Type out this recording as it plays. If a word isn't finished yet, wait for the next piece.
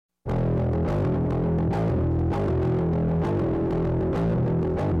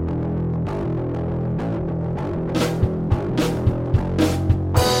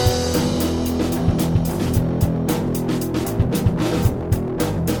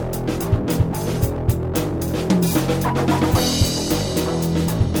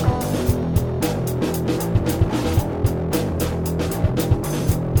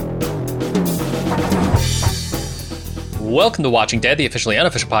Welcome to Watching Dead, the officially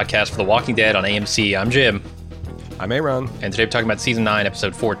unofficial podcast for The Walking Dead on AMC. I'm Jim. I'm Aaron. And today we're talking about Season 9,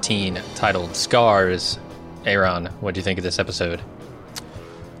 Episode 14, titled Scars. Aaron, what do you think of this episode?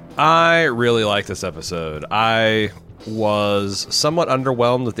 I really like this episode. I was somewhat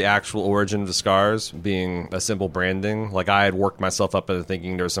underwhelmed with the actual origin of the scars being a simple branding. Like, I had worked myself up into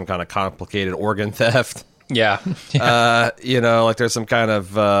thinking there was some kind of complicated organ theft. Yeah. Like there's some kind of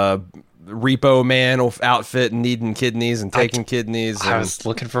repo man outfit needing kidneys and taking kidneys. I was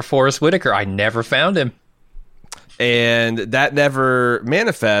looking for Forrest Whitaker. I never found him. And that never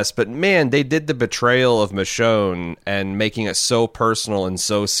manifests, but man, they did the betrayal of Michonne and making it so personal and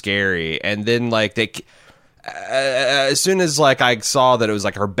so scary. And then, like, as soon as, like, I saw that it was,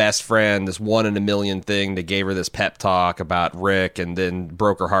 like, her best friend, this one in a million thing, they gave her this pep talk about Rick and then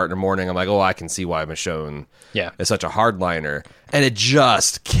broke her heart in the morning. I'm like, oh, I can see why Michonne is such a hardliner. And it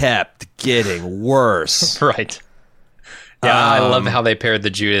just kept getting worse. Right. Yeah, I love how they paired the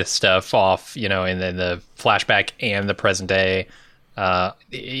Judith stuff off, in the flashback and the present day.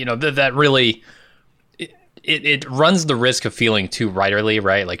 That really, it runs the risk of feeling too writerly,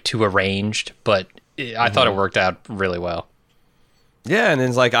 right? Like too arranged, but I thought it worked out really well. Yeah, and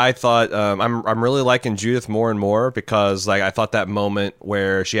it's like I thought I'm really liking Judith more and more because like I thought that moment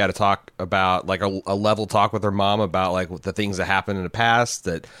where she had to talk about like a level talk with her mom about like the things that happened in the past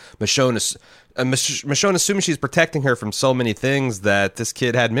that Michonne assuming she's protecting her from so many things that this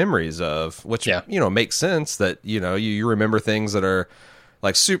kid had memories of, which makes sense that you remember things that are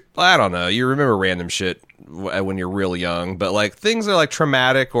like super. I don't know, you remember random shit when you're real young, but like things that are like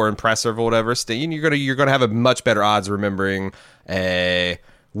traumatic or impressive or whatever, you're gonna have a much better odds of remembering a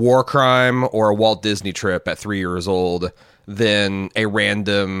war crime or a Walt Disney trip at 3 years old than a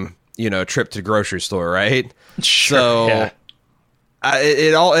random trip to the grocery store, right? Sure. So yeah.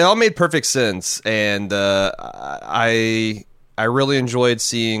 It all made perfect sense, and I really enjoyed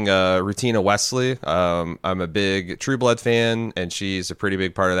seeing Rutina Wesley. I'm a big True Blood fan, and she's a pretty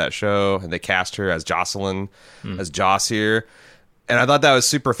big part of that show. And they cast her as Jocelyn, as Joss here, and I thought that was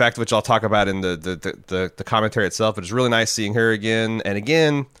super effective, which I'll talk about in the commentary itself. But it's really nice seeing her again, and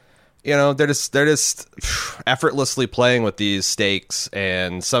again. They're just effortlessly playing with these stakes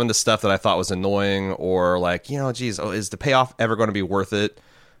and some of the stuff that I thought was annoying or like, is the payoff ever going to be worth it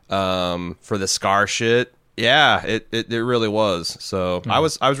for the scar shit? Yeah, it really was. So I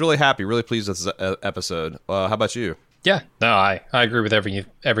was really happy, really pleased with this episode. How about you? Yeah, no, I agree with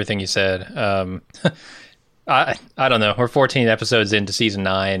everything you said. I don't know. We're 14 episodes into season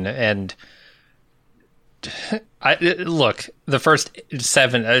 9 and look, the first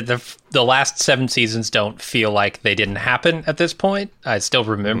 7, the last 7 seasons don't feel like they didn't happen at this point. I still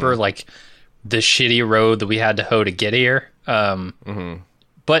remember like the shitty road that we had to hoe to get here.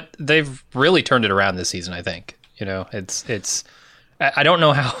 But they've really turned it around this season. I think it's. I don't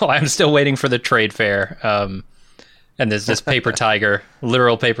know how. I'm still waiting for the trade fair. And there's this paper tiger,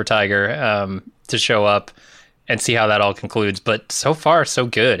 literal paper tiger, to show up and see how that all concludes. But so far, so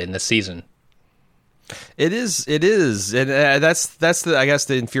good in this season. It is, and that's the I guess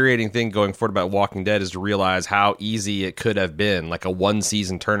the infuriating thing going forward about Walking Dead is to realize how easy it could have been, like a 1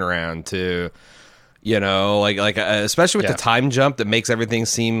 season turnaround to, especially with the time jump that makes everything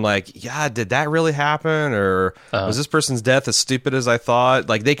seem like, did that really happen, or was this person's death as stupid as I thought?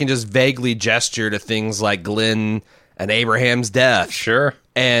 Like they can just vaguely gesture to things like Glenn and Abraham's death, sure,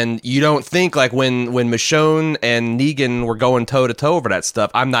 and you don't think like when Michonne and Negan were going toe to toe over that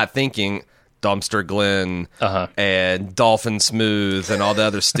stuff. I'm not thinking Dumpster Glenn and Dolphin Smooth and all the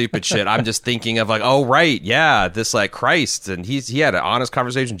other stupid shit. I'm just thinking of like, oh right, yeah, this like Christ, and he had an honest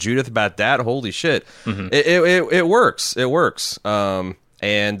conversation with Judith about that. Holy shit, it works.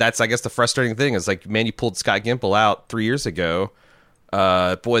 And that's I guess the frustrating thing is like, man, you pulled Scott Gimple out 3 years ago.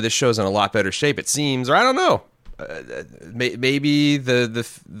 Boy, this show's in a lot better shape. It seems, or I don't know. Maybe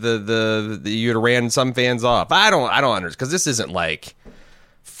the you'd have ran some fans off. I don't understand because this isn't like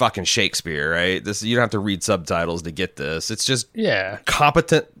fucking Shakespeare, right? This you don't have to read subtitles to get this. It's just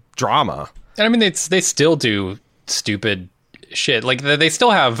competent drama. And I mean, they still do stupid shit. Like they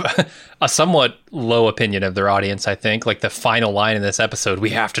still have a somewhat low opinion of their audience. I think like the final line in this episode, "We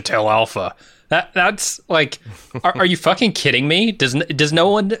have to tell Alpha." That's like, are you fucking kidding me? Does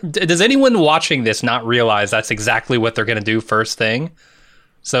anyone watching this not realize that's exactly what they're gonna do first thing?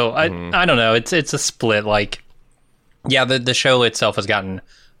 So I don't know. It's a split. Like, yeah, the show itself has gotten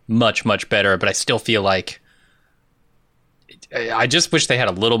much better, but I still feel like I just wish they had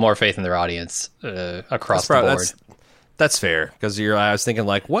a little more faith in their audience across the board. That's fair, because I was thinking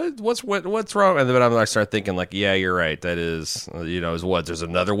like, what's wrong? And then I start thinking like, yeah, you're right. That is, is what? There's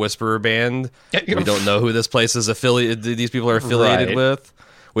another Whisperer band. We don't know who this place is affiliated. These people are affiliated with.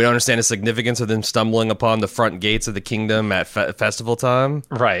 We don't understand the significance of them stumbling upon the front gates of the kingdom at festival time.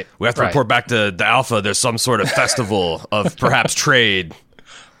 Right. We have to report back to the Alpha. There's some sort of festival of perhaps trade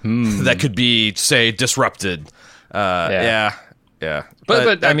that could be, say, disrupted. Yeah.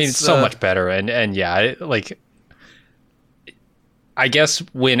 But I mean, it's so much better. And yeah, like, I guess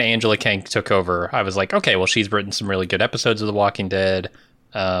when Angela Kang took over, I was like, okay, well, she's written some really good episodes of The Walking Dead.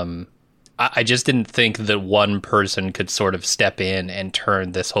 I just didn't think that one person could sort of step in and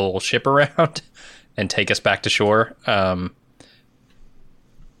turn this whole ship around and take us back to shore. But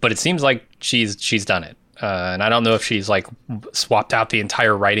it seems like she's done it. And I don't know if she's like swapped out the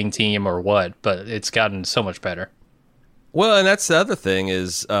entire writing team or what, but it's gotten so much better. Well, and that's the other thing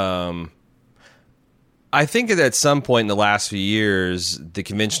is, I think that at some point in the last few years, the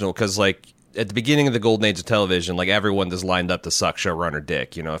conventional, because like at the beginning of the golden age of television, like everyone just lined up to suck showrunner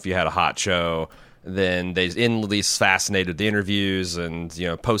dick. If you had a hot show, then they endlessly fascinated with the interviews and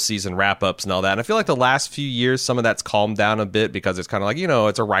postseason wrap ups and all that. And I feel like the last few years, some of that's calmed down a bit because it's kind of like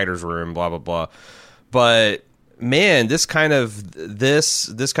it's a writer's room, blah blah blah. But man, this kind of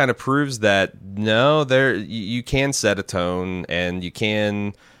proves that no, you can set a tone and you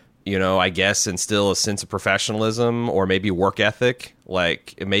can. I guess instill a sense of professionalism or maybe work ethic.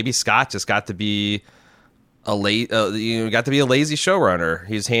 Like maybe Scott just got to be a lazy showrunner.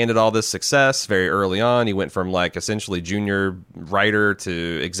 He's handed all this success very early on. He went from like essentially junior writer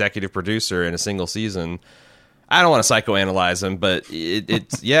to executive producer in a single season. I don't want to psychoanalyze him, but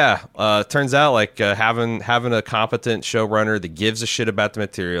it's turns out like having a competent showrunner that gives a shit about the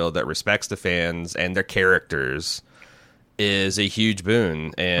material, that respects the fans and their characters, is a huge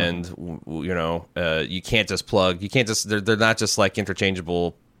boon. And you can't just they're not just like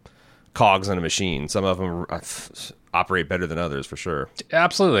interchangeable cogs on a machine. Some of them operate better than others, for sure.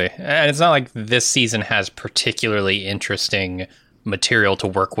 Absolutely. And it's not like this season has particularly interesting material to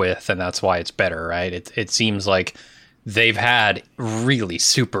work with and that's why it's better, right? It seems like they've had really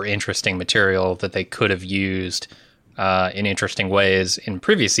super interesting material that they could have used in interesting ways in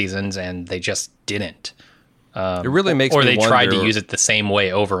previous seasons, and they just didn't. It really makes or me they wonder, tried to use it the same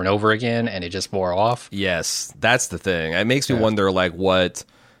way over and over again, and it just wore off. Yes, that's the thing. It makes me wonder, like, what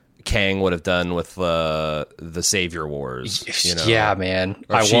Kang would have done with the Savior Wars. Yeah, man.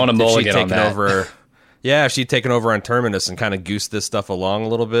 I want a mulligan on that. If she'd taken over on Terminus and kind of goosed this stuff along a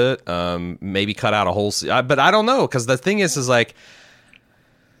little bit, maybe cut out a whole... but I don't know, because the thing is like...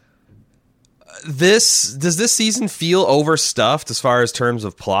 Does this season feel overstuffed as far as terms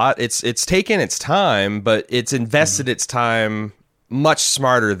of plot? It's taken its time, but it's invested its time much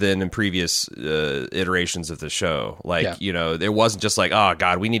smarter than in previous iterations of the show. Like, there wasn't just like, oh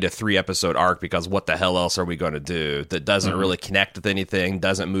God, we need a 3-episode arc because what the hell else are we going to do that doesn't really connect with anything,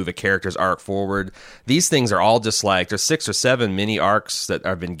 doesn't move a character's arc forward. These things are all just like, there's 6 or 7 mini arcs that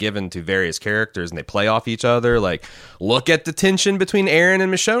have been given to various characters and they play off each other. Like, look at the tension between Aaron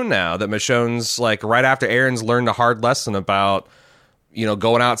and Michonne now, that Michonne's like, right after Aaron's learned a hard lesson about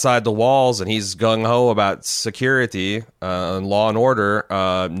going outside the walls, and he's gung-ho about security and law and order.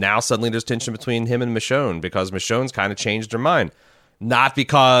 Now suddenly there's tension between him and Michonne because Michonne's kind of changed her mind. Not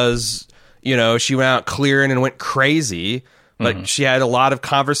because, she went out clearing and went crazy, but she had a lot of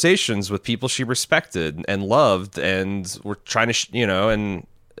conversations with people she respected and loved and were trying to,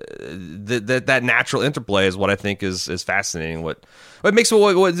 that natural interplay is what I think is fascinating. What makes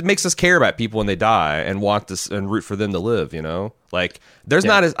us care about people when they die and want this and root for them to live. Like there's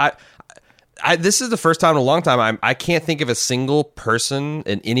not as this is the first time in a long time I can't think of a single person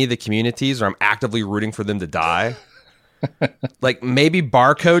in any of the communities where I'm actively rooting for them to die. Like maybe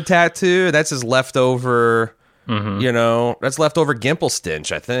Barcode Tattoo. That's his leftover. That's leftover Gimple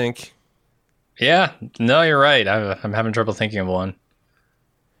stench, I think. Yeah, no, you're right. I'm having trouble thinking of one.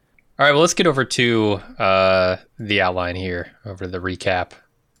 All right, well, let's get over to the outline here, over the recap.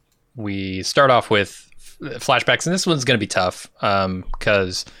 We start off with flashbacks, and this one's going to be tough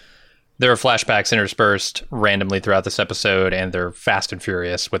because there are flashbacks interspersed randomly throughout this episode, and they're fast and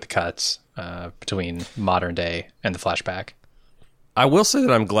furious with the cuts between modern day and the flashback. I will say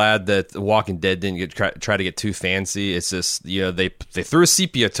that I'm glad that The Walking Dead didn't try to get too fancy. It's just, they threw a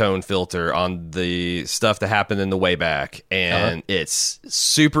sepia tone filter on the stuff that happened in the way back, and it's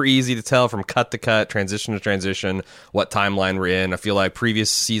super easy to tell from cut to cut, transition to transition, what timeline we're in. I feel like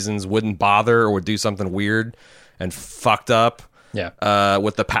previous seasons wouldn't bother or would do something weird and fucked up.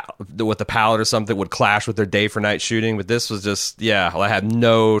 with the palette or something would clash with their day for night shooting. But this was just I had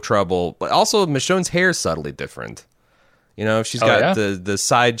no trouble. But also Michonne's hair is subtly different. You know, she's got the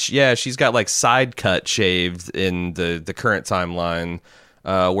side. She's got like side cut shaved in the current timeline,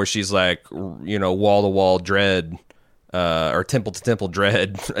 where she's like, you know, wall to wall dread, or temple to temple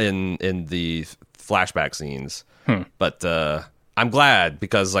dread in the flashback scenes. But I'm glad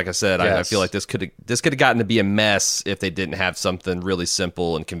because, like I said, I feel like this could have gotten to be a mess if they didn't have something really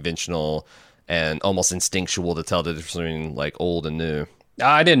simple and conventional and almost instinctual to tell the difference between like old and new.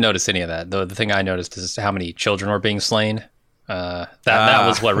 I didn't notice any of that. The thing I noticed is how many children were being slain. That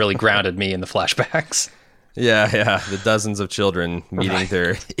was what really grounded me in the flashbacks. Yeah, the dozens of children meeting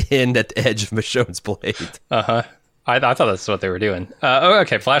their end at the edge of Michonne's blade. I thought that's what they were doing.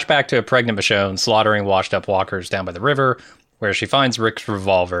 Okay, flashback to a pregnant Michonne slaughtering washed-up walkers down by the river, where she finds Rick's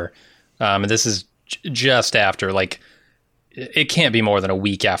revolver. And this is just after, like, it can't be more than a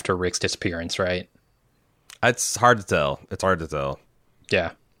week after Rick's disappearance, right? It's hard to tell.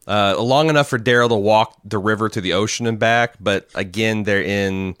 Yeah. Long enough for Daryl to walk the river to the ocean and back, but again, they're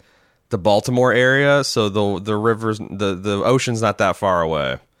in the Baltimore area, so the river's the ocean's not that far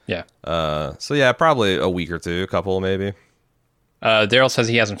away. Yeah. So yeah, probably a week or two, a couple maybe. Daryl says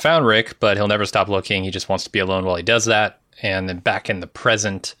he hasn't found Rick, but he'll never stop looking. He just wants to be alone while he does that. And then back in the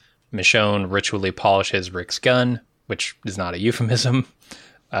present, Michonne ritually polishes Rick's gun, which is not a euphemism.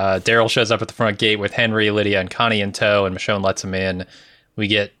 Daryl shows up at the front gate with Henry, Lydia, and Connie in tow, and Michonne lets him in. We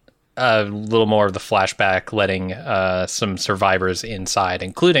get a little more of the flashback, letting some survivors inside,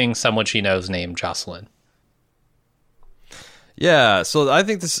 including someone she knows named Jocelyn. Yeah, so I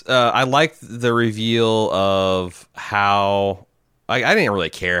think this. I like the reveal of how. I didn't really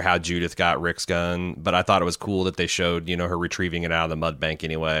care how Judith got Rick's gun, but I thought it was cool that they showed, you know, her retrieving it out of the mud bank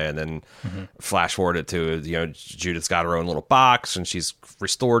anyway, and then flash forward it to, you know, Judith's got her own little box and she's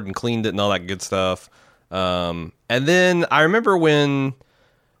restored and cleaned it and all that good stuff. And then I remember when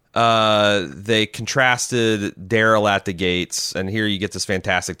they contrasted Daryl at the gates, and here you get this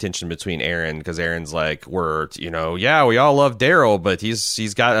fantastic tension between Aaron, because Aaron's like, we all love Daryl, but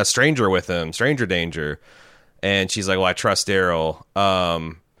he's got a stranger with him, stranger danger. And she's like, well, I trust Daryl.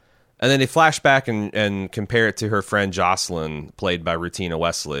 And then they flash back and compare it to her friend Jocelyn, played by Rutina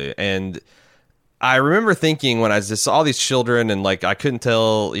Wesley. And I remember thinking when I just saw all these children and like I couldn't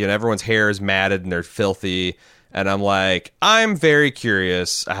tell, you know, everyone's hair is matted and they're filthy. And I'm like, I'm very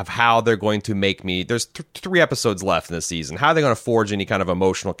curious of how they're going to make me. There's 3 episodes left in this season. How are they going to forge any kind of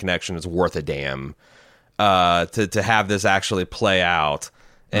emotional connection that's worth a damn to have this actually play out?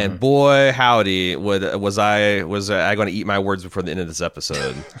 And boy, howdy, was I going to eat my words before the end of this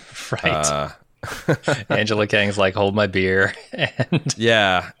episode? Right. Angela Kang's like, hold my beer, and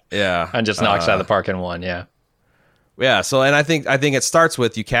and just knocks out of the park in one. Yeah. So, and I think it starts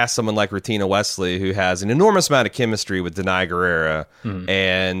with you cast someone like Rutina Wesley, who has an enormous amount of chemistry with Denai Guerrera,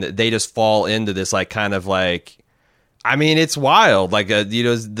 and they just fall into this like kind of like. I mean, it's wild. Like, you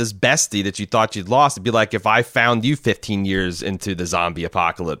know, this bestie that you thought you'd lost. It'd be like if I found you 15 years into the zombie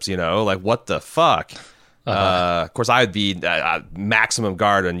apocalypse, you know? Like, what the fuck? Of course, I would be maximum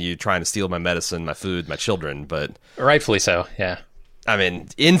guard on you trying to steal my medicine, my food, my children, but... Rightfully so, yeah. I mean,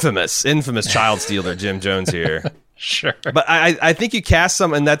 infamous child stealer Jim Jones here. Sure. But I think you cast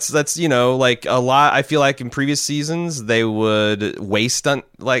some, and that's you know, like a lot. I feel like in previous seasons they would waste on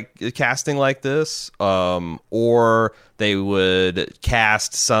like casting like this, or they would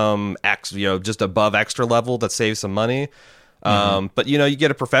cast some just above extra level that saves some money. But you know, you get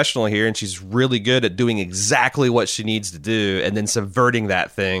a professional here, and she's really good at doing exactly what she needs to do, and then subverting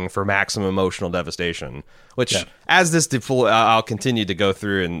that thing for maximum emotional devastation. Which, as this I'll continue to go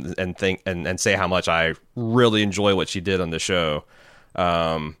through and think and say how much I really enjoy what she did on the show.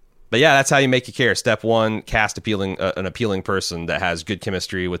 But yeah, that's how you make you care. Step 1: cast an appealing person that has good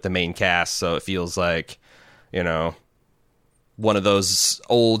chemistry with the main cast, so it feels like, you know, one of those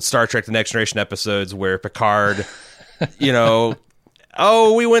old Star Trek: The Next Generation episodes where Picard. You know,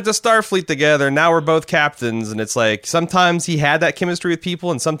 we went to Starfleet together. Now we're both captains. And it's like sometimes he had that chemistry with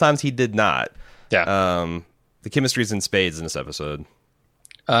people and sometimes he did not. Yeah. The chemistry's in spades in this episode.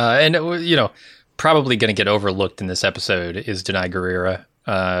 And, you know, probably going to get overlooked in this episode is Denai Guerrera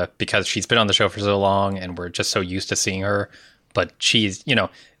because she's been on the show for so long and we're just so used to seeing her. But she's, you know,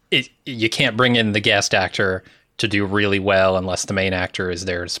 you can't bring in the guest actor to do really well unless the main actor is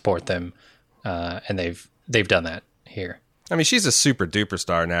there to support them. And they've done that here. I mean, she's a super duper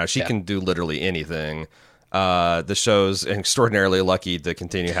star now. She can do literally anything. the show's extraordinarily lucky to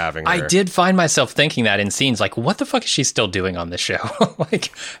continue having her. I did find myself thinking that in scenes, like, what the fuck is she still doing on this show?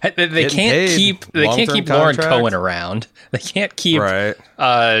 Like, they can't keep Lauren Cohen around. They can't keep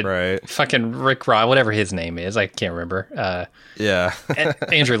fucking Rick Ross, whatever his name is. I can't remember.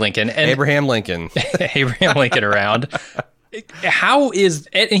 Andrew Lincoln and Abraham Lincoln around. How is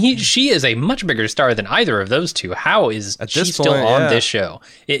she is a much bigger star than either of those two. How is she still on this show?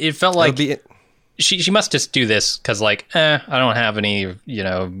 It felt like she must just do this because, like, I don't have any,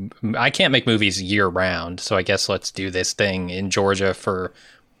 I can't make movies year round, so I guess let's do this thing in Georgia for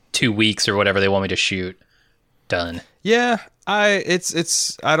 2 weeks or whatever they want me to shoot. Done. Yeah, I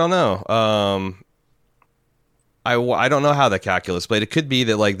don't know. I don't know how the calculus played. It could be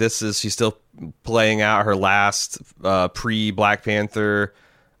that, like, she's still playing out her last pre-Black Panther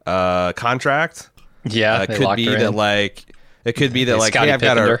contract. Yeah, it could be that, like, Scottie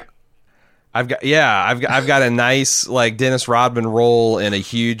hey, I've got a nice, like, Dennis Rodman role in a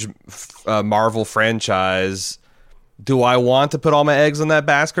huge Marvel franchise. Do I want to put all my eggs in that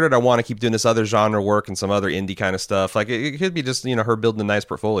basket, or do I want to keep doing this other genre work and some other indie kind of stuff? Like, it could be just, her building a nice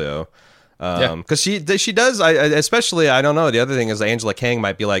portfolio. Because she does, especially, I don't know. The other thing is Angela Kang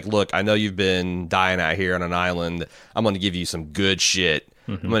might be like, look, I know you've been dying out here on an island. I'm going to give you some good shit.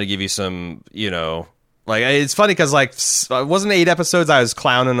 Mm-hmm. I'm going to give you some, like, it's funny because, like, wasn't 8 episodes I was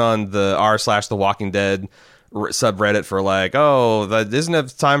clowning on the r/The Walking Dead subreddit for, like, isn't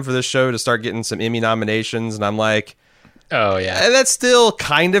it time for this show to start getting some Emmy nominations? And I'm like, oh yeah, that's still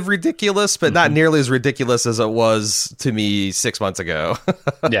kind of ridiculous, but not nearly as ridiculous as it was to me 6 months ago.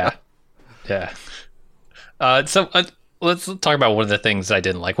 Yeah. So let's talk about one of the things I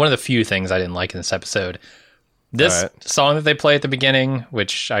didn't like. One of the few things I didn't like in this episode. This song that they play at the beginning,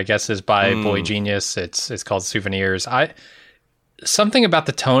 which I guess is by Boy Genius, it's called Souvenirs. Something about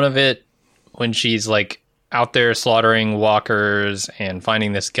the tone of it when she's, like, out there slaughtering walkers and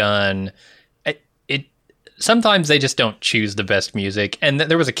finding this gun. It sometimes they just don't choose the best music, and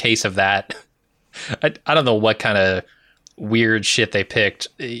there was a case of that. I don't know what kind of weird shit they picked,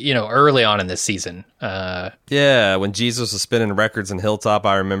 early on in this season. When Jesus was spinning records in Hilltop,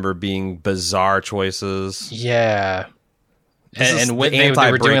 I remember being bizarre choices. Yeah. And when they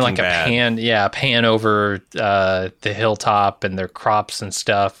were doing, like, a pan over the hilltop and their crops and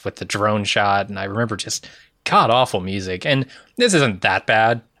stuff with the drone shot, and I remember just god awful music. And this isn't that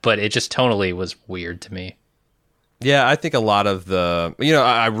bad, but it just tonally was weird to me. Yeah, I think a lot of the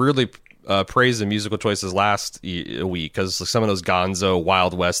I really praise the musical choices last week because some of those Gonzo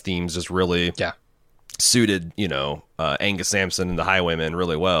Wild West themes just really suited Angus Sampson and the Highwaymen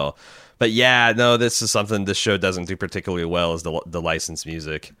really well. But this is something this show doesn't do particularly well, is the licensed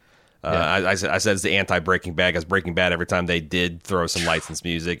music. I said it's the anti-Breaking Bad, because Breaking Bad, every time they did throw some licensed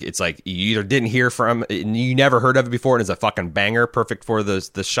music, it's like you either didn't hear from it, you never heard of it before, and it's a fucking banger, perfect for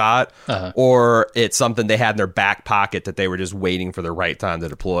the shot, or it's something they had in their back pocket that they were just waiting for the right time to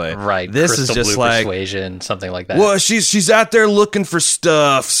deploy. Right. This Crystal is just Blue like Persuasion, something like that. Well, she's out there looking for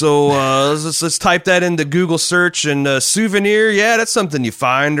stuff, so let's type that into Google search, and souvenir. Yeah, that's something you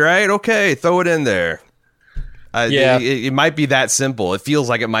find, right? Okay, throw it in there. It might be that simple. It feels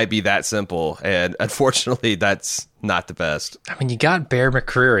like it might be that simple, and unfortunately, that's not the best. I mean, you got Bear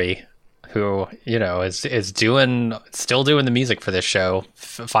McCreary, who is still doing the music for this show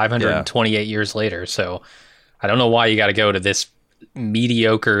 528 years later. So I don't know why you got to go to this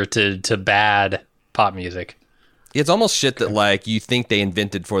mediocre to bad pop music. It's almost shit that, like, you think they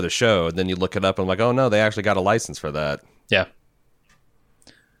invented for the show, and then you look it up and like, oh no, they actually got a license for that. Yeah.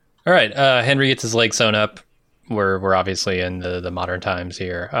 All right. Henry gets his leg sewn up. We're obviously in the modern times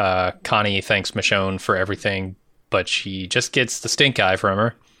here. Connie thanks Michonne for everything, but she just gets the stink eye from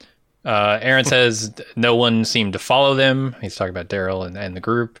her. Aaron says no one seemed to follow them. He's talking about Daryl and the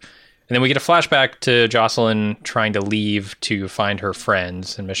group. And then we get a flashback to Jocelyn trying to leave to find her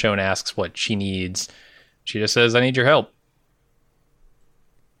friends. And Michonne asks what she needs. She just says, I need your help.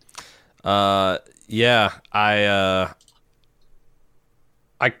 I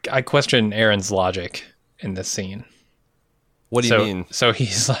question Aaron's logic in this scene. What do you mean? So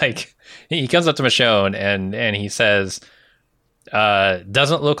he's like, he comes up to Michonne and he says,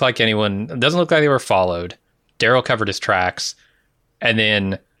 doesn't look like they were followed. Daryl covered his tracks. And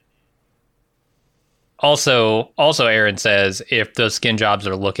then also Aaron says, if those skin jobs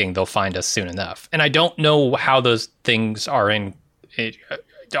are looking, they'll find us soon enough. And I don't know how those things are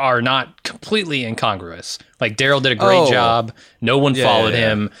not completely incongruous. Like, Daryl did a great job. No one followed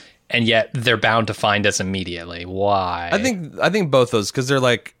him. And yet they're bound to find us immediately. Why? I think both those, because they're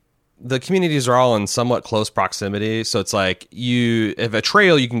like, the communities are all in somewhat close proximity, so it's like if a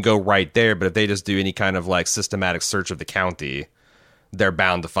trail, you can go right there, but if they just do any kind of like systematic search of the county, they're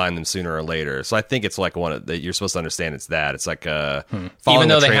bound to find them sooner or later. So I think it's like that you're supposed to understand. It's that it's like even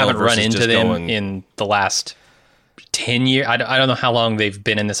though they haven't run into them in the last 10 years. I don't know how long they've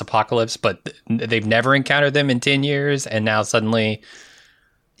been in this apocalypse, but they've never encountered them in 10 years, and now suddenly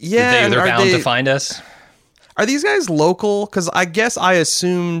they're bound to find us. Are these guys local? Because I guess I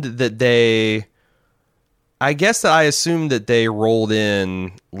assumed that they rolled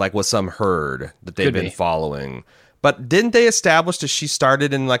in like with some herd that they've been following. But didn't they establish that she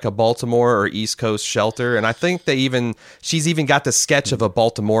started in like a Baltimore or East Coast shelter? And I think she's even got the sketch of a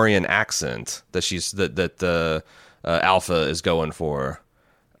Baltimorean accent that the Alpha is going for.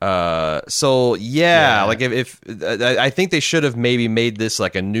 So like if I think they should have maybe made this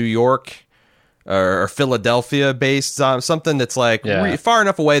like a New York or Philadelphia based something that's like far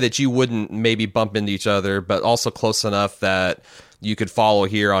enough away that you wouldn't maybe bump into each other, but also close enough that you could follow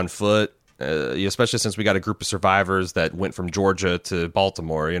here on foot. Especially since we got a group of survivors that went from Georgia to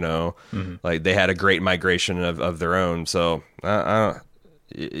Baltimore, like they had a great migration of their own. So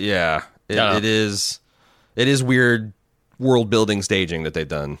it is weird world building staging that they've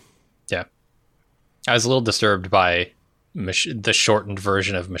done. Yeah, I was a little disturbed by the shortened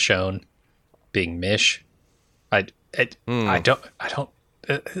version of Michonne being Mish. I don't.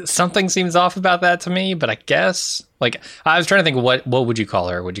 Something seems off about that to me, but I guess like I was trying to think what would you call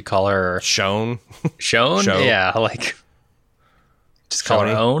her? Would you call her Shone? Shone? Yeah, like just call her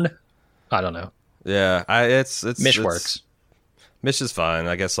Own. I don't know. Yeah, it's Mish works. Mish is fine,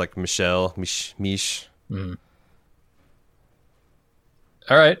 I guess. Like Michelle, Mish. Mm.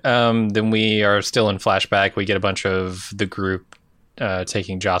 All right. Then we are still in flashback. We get a bunch of the group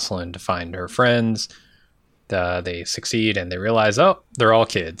taking Jocelyn to find her friends. They succeed and they realize, they're all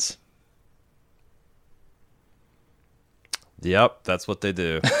kids. Yep, that's what they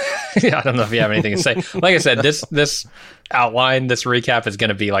do. Yeah, I don't know if you have anything to say. Like I said, this outline, this recap is going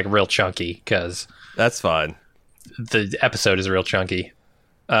to be like real chunky because that's fine. The episode is real chunky.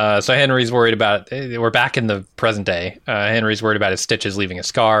 So Henry's worried about. We're back in the present day. Henry's worried about his stitches leaving a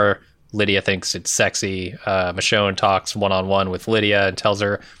scar. Lydia thinks it's sexy. Michonne talks one-on-one with Lydia and tells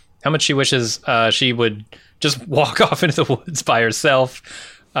her how much she wishes she would just walk off into the woods by herself,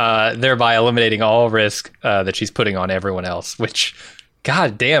 thereby eliminating all risk that she's putting on everyone else, which,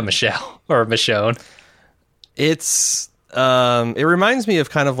 god damn, Michonne. It reminds me of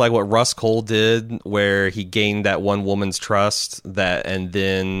kind of like what Russ Cole did, where he gained that one woman's trust and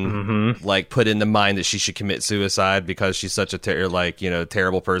then like put in the mind that she should commit suicide because she's such a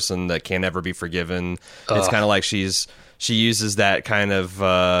terrible person that can't ever be forgiven. Ugh. It's kind of like she uses that kind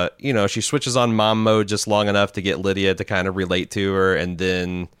of, she switches on mom mode just long enough to get Lydia to kind of relate to her and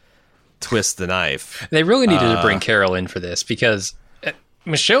then twist the knife. They really needed to bring Carol in for this because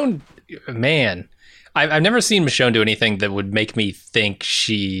Michonne, man, I've never seen Michonne do anything that would make me think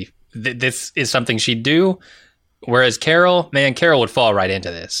this is something she'd do. Whereas Carol would fall right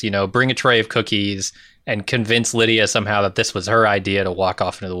into this, bring a tray of cookies and convince Lydia somehow that this was her idea to walk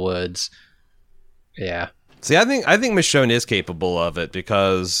off into the woods. Yeah. See, I think Michonne is capable of it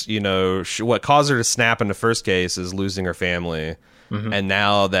because, what caused her to snap in the first case is losing her family. Mm-hmm. And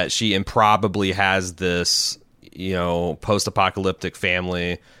now that she improbably has this, post-apocalyptic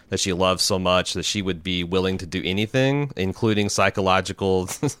family that she loves so much that she would be willing to do anything, including psychological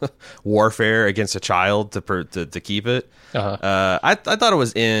warfare against a child to keep it. Uh-huh. I thought it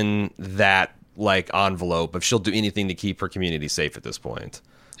was in that like envelope of she'll do anything to keep her community safe at this point.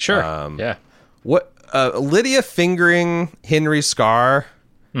 Sure. Yeah. What? Lydia fingering Henry's scar,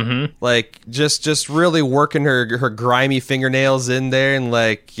 like just really working her grimy fingernails in there, and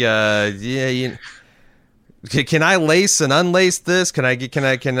like, can I lace and unlace this? Can I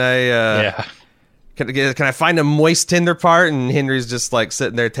find a moist tender part? And Henry's just like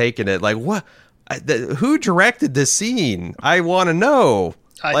sitting there taking it. Like, what? Who directed this scene? I want to know.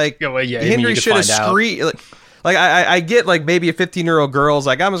 Henry should have screamed. Like, I get, like, maybe a 15-year-old girl's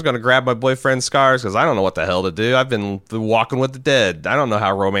like, I'm just going to grab my boyfriend's scars because I don't know what the hell to do. I've been walking with the dead. I don't know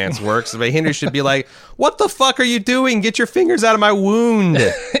how romance works. But Henry should be like, what the fuck are you doing? Get your fingers out of my wound.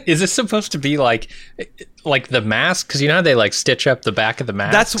 Is this supposed to be, like the mask? Because you know how they, like, stitch up the back of the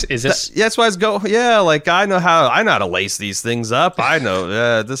mask? That's why I was like, I know how to lace these things up. I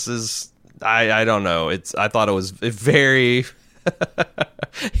know. This is, I don't know. I thought it was very...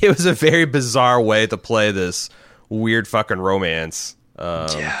 it was a very bizarre way to play this weird fucking romance.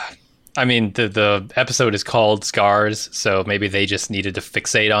 Yeah. I mean, the episode is called Scars, so maybe they just needed to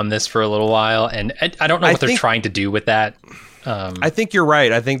fixate on this for a little while. And I don't know what they're trying to do with that. I think you're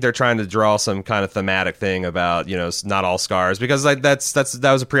right. I think they're trying to draw some kind of thematic thing about, not all scars, because like that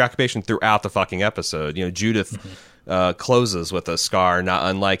was a preoccupation throughout the fucking episode. Judith closes with a scar, not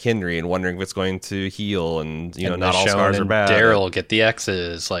unlike Henry, and wondering if it's going to heal, and not all scars are bad. Daryl get the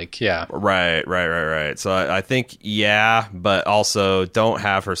X's, like, yeah. Right. So I think, yeah, but also don't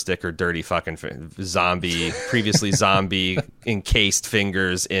have her stick her dirty fucking previously zombie encased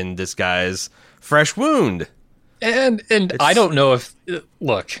fingers in this guy's fresh wound. And I don't know if,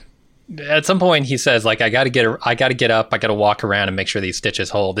 look, at some point he says, like, I got to get up, I got to walk around and make sure these stitches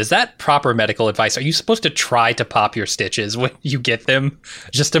hold. Is that proper medical advice? Are you supposed to try to pop your stitches when you get them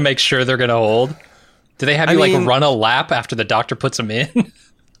just to make sure they're going to hold? Do they have you run a lap after the doctor puts them in?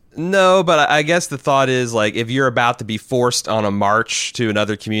 No, but I guess the thought is, like, if you're about to be forced on a march to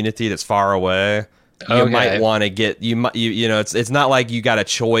another community that's far away, you might want to get, it's not like you got a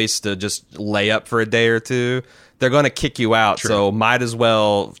choice to just lay up for a day or two. They're going to kick you out, so might as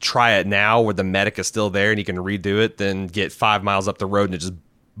well try it now where the medic is still there and you can redo it, than get 5 miles up the road and it just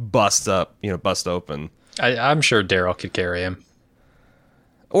bust open. I'm sure Daryl could carry him.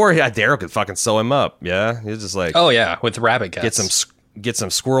 Or Daryl could fucking sew him up. Yeah, he's just like, oh yeah, with rabbit guts. Get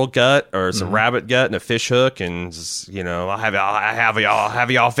some squirrel gut or some rabbit gut and a fish hook, and just, I'll have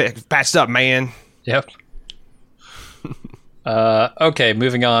y'all patched up, man. Yep. Okay,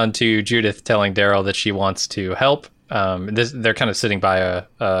 moving on to Judith telling Daryl that she wants to help. They're kind of sitting by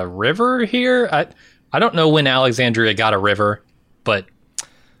a river here. I don't know when Alexandria got a river, but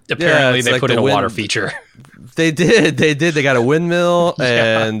apparently they put in a water feature. They did. They got a windmill,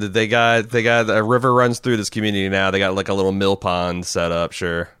 and they got a river runs through this community now. They got like a little mill pond set up.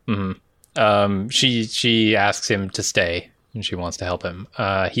 Sure. Mm-hmm. She asks him to stay, and she wants to help him.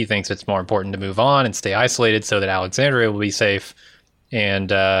 He thinks it's more important to move on and stay isolated so that Alexandria will be safe. And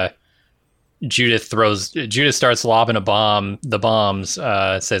Judith starts lobbing the bombs.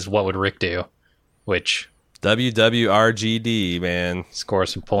 Says, "What would Rick do?" Which WWRGD, man, score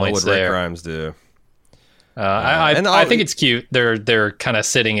some points. What would Rick Grimes do? I think it's cute. They're kind of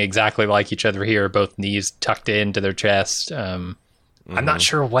sitting exactly like each other here, both knees tucked into their chest. I'm not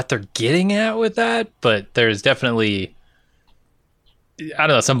sure what they're getting at with that, but there's definitely, I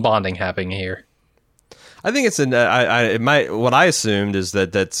don't know, some bonding happening here. I think it's what I assumed is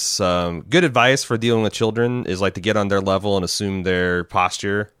that's good advice for dealing with children is like to get on their level and assume their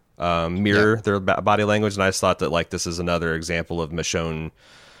posture, mirror their body language. And I just thought that like this is another example of Michonne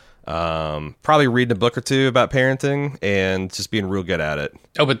probably reading a book or two about parenting and just being real good at it.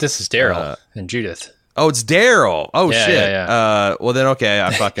 Oh, but this is Daryl and Judith. Oh, it's Daryl. Oh, shit. Yeah. Well, then, okay.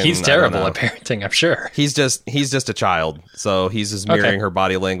 I fucking. He's terrible at parenting, I'm sure. He's just a child, so he's just mirroring her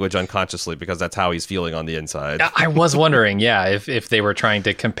body language unconsciously because that's how he's feeling on the inside. I was wondering, if they were trying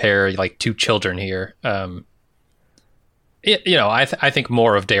to compare like two children here. I think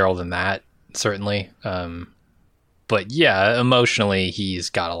more of Daryl than that, certainly. But yeah, emotionally, he's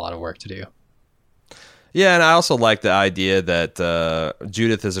got a lot of work to do. Yeah, and I also like the idea that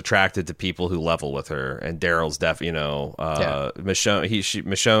Judith is attracted to people who level with her, and Daryl's Michonne.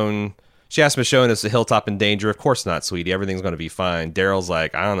 Michonne. She asked Michonne, "Is the hilltop in danger?" Of course not, sweetie. Everything's going to be fine. Daryl's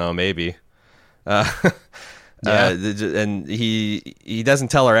like, I don't know, maybe. And he doesn't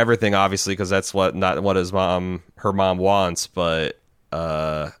tell her everything, obviously, because that's not what her mom wants. But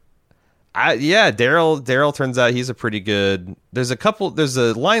Daryl turns out he's a pretty good. There's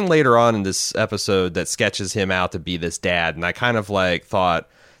a line later on in this episode that sketches him out to be this dad, and I kind of like thought,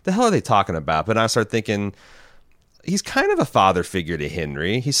 the hell are they talking about? But I started thinking, he's kind of a father figure to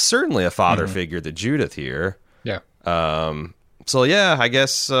Henry. He's certainly a father figure to Judith here. Yeah. So yeah, I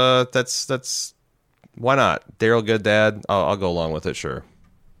guess that's why not? Daryl, good dad. I'll go along with it. Sure.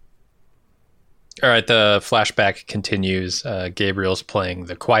 All right, the flashback continues. Gabriel's playing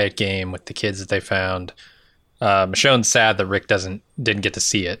the quiet game with the kids that they found. Michonne's sad that Rick didn't get to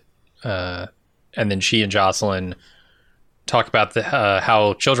see it. And then she and Jocelyn talk about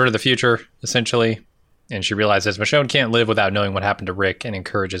how children are the future, essentially. And she realizes Michonne can't live without knowing what happened to Rick and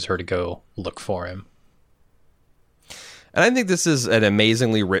encourages her to go look for him. And I think this is an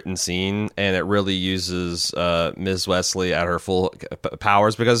amazingly written scene, and it really uses Ms. Wesley at her full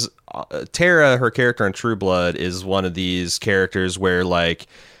powers, because Tara, her character in True Blood, is one of these characters where, like,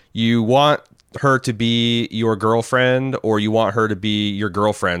 you want her to be your girlfriend or you want her to be your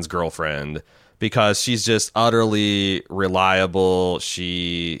girlfriend's girlfriend, because she's just utterly reliable.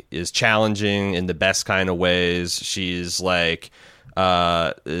 She is challenging in the best kind of ways. She's like...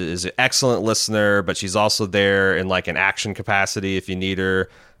 is an excellent listener, but she's also there in like an action capacity if you need her.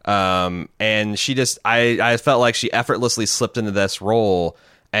 And she just, I felt like she effortlessly slipped into this role,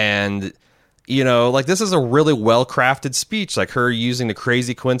 and you know, like this is a really well crafted speech, like her using the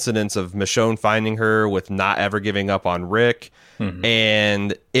crazy coincidence of Michonne finding her with not ever giving up on Rick.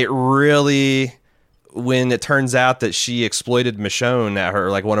 And it really, when it turns out that she exploited Michonne at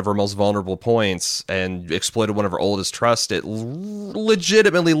her, like one of her most vulnerable points and exploited one of her oldest trust, it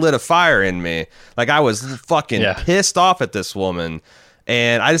legitimately lit a fire in me. Like I was fucking pissed off at this woman.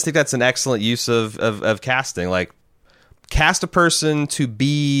 And I just think that's an excellent use of casting. Like, cast a person to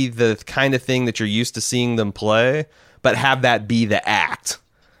be the kind of thing that you're used to seeing them play, but have that be the act.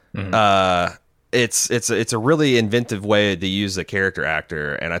 It's a really inventive way to use a character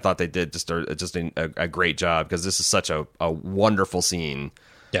actor, and I thought they did just a great job, because this is such a wonderful scene.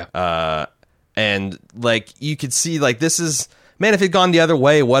 And like you could see, like this is, man, if it had gone the other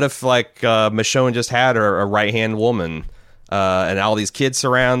way, what if like Michonne just had a right hand woman? And all these kids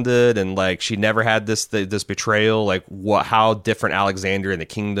surrounded, and like she never had this betrayal. Like how different Alexandria and the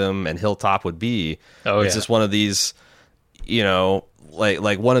Kingdom and Hilltop would be. It's just one of these, you know,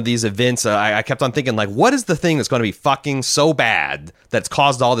 like one of these events. I kept on thinking, like, what is the thing that's going to be fucking so bad that's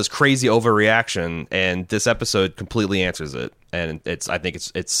caused all this crazy overreaction? And this episode completely answers it, and I think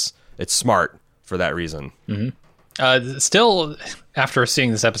it's smart for that reason. Still, after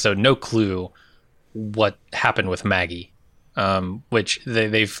seeing this episode, no clue what happened with Maggie. Which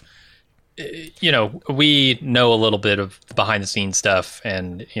they've, you know, we know a little bit of behind the scenes stuff,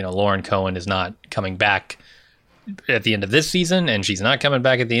 and you know, Lauren Cohen is not coming back at the end of this season, and she's not coming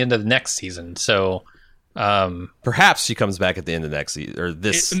back at the end of the next season. So perhaps she comes back at the end of next season, or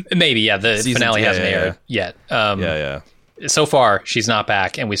this maybe. The finale hasn't aired yet. So far, she's not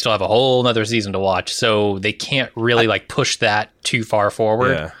back, and we still have a whole other season to watch. So they can't really like push that too far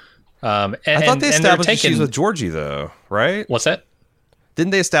forward. I thought they established that she's with Georgie, though, right? What's that?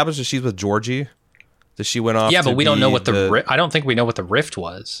 Didn't they establish that she's with Georgie? That she went off? Yeah, but we don't know what I don't think we know what the rift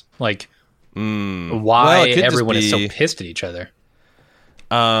was. Like, why everyone is so pissed at each other.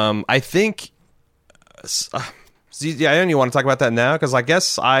 I think. I don't even want to talk about that now, because I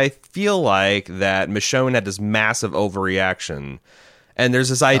guess I feel like that Michonne had this massive overreaction. And there's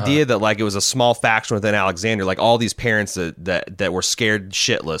this idea that like it was a small faction within Alexandria, like all these parents that were scared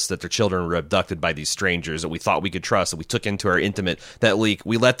shitless that their children were abducted by these strangers that we thought we could trust, that we took into our intimate, that we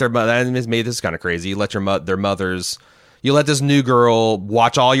let their mother, that made this kind of crazy. You let their mothers, you let this new girl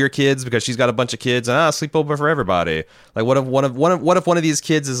watch all your kids because she's got a bunch of kids, and sleepover for everybody. Like what if one of these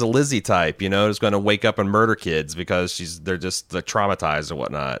kids is a Lizzie type, you know, is going to wake up and murder kids because they're traumatized or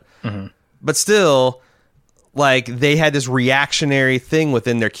whatnot. But still, like they had this reactionary thing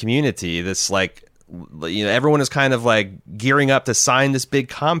within their community. This like, you know, everyone is kind of like gearing up to sign this big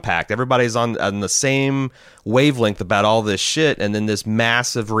compact. Everybody's on the same wavelength about all this shit, and then this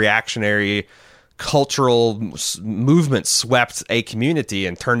massive reactionary cultural movement swept a community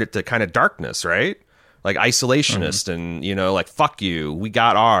and turned it to kind of darkness, right? Like isolationist, and you know, like fuck you, we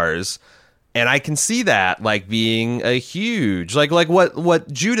got ours. And I can see that like being a huge like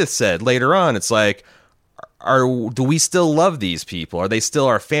what Judith said later on. It's like, do we still love these people? Are they still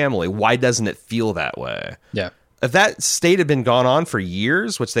our family? Why doesn't it feel that way? Yeah. If that state had been gone on for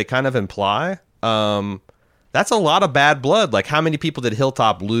years, which they kind of imply, that's a lot of bad blood. Like, how many people did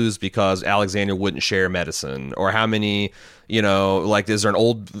Hilltop lose because Alexandria wouldn't share medicine? Or how many, you know, like, is there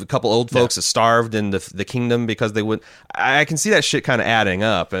a couple old folks that starved in the kingdom because they would? I can see that shit kind of adding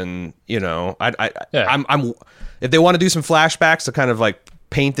up, and you know, I'm if they want to do some flashbacks to kind of like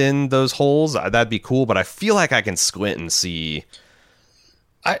paint in those holes, that'd be cool, but I feel like I can squint and see.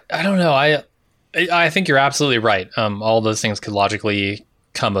 I don't know. I think you're absolutely right. All those things could logically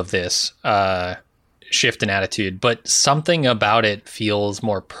come of this shift in attitude, but something about it feels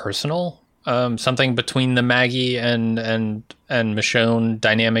more personal. Something between the Maggie and Michonne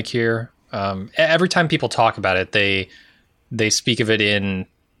dynamic here. Every time people talk about it, they speak of it in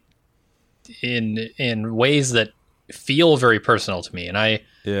ways that feel very personal to me, and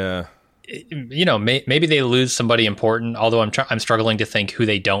you know, maybe they lose somebody important, although I'm struggling to think who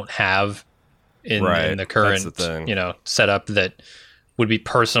they don't have in the current you know, setup that would be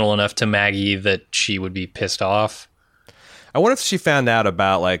personal enough to Maggie that she would be pissed off. I wonder if she found out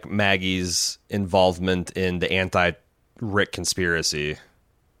about like Maggie's involvement in the anti-Rick conspiracy.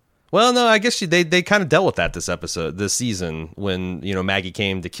 Well, no, I guess they kind of dealt with that this season, when, you know, Maggie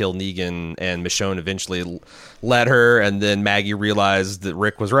came to kill Negan and Michonne eventually let her, and then Maggie realized that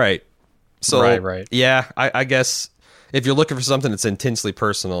Rick was right. So, right. Yeah, I guess if you're looking for something that's intensely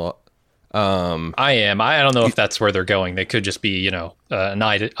personal, I am. I don't know if that's where they're going. They could just be, you know, an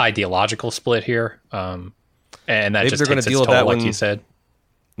ideological split here, and that just takes its toll, like you said.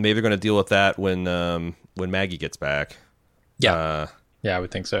 Maybe they're going to deal with that when Maggie gets back. Yeah. Yeah, I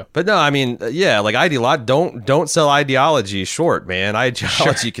would think so. But no, I mean, yeah, like don't sell ideology short, man.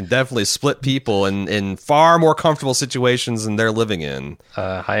 Ideology can definitely split people in far more comfortable situations than they're living in.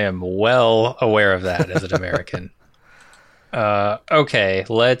 I am well aware of that as an American. Okay,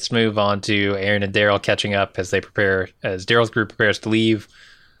 let's move on to Aaron and Daryl catching up as Daryl's group prepares to leave.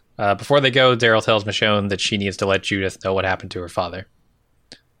 Before they go, Daryl tells Michonne that she needs to let Judith know what happened to her father.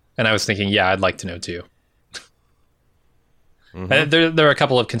 And I was thinking, yeah, I'd like to know too. Mm-hmm. There are a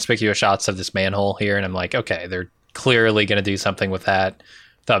couple of conspicuous shots of this manhole here, and I'm like, okay, they're clearly going to do something with that.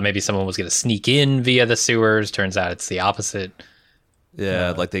 Thought maybe someone was going to sneak in via the sewers. Turns out it's the opposite.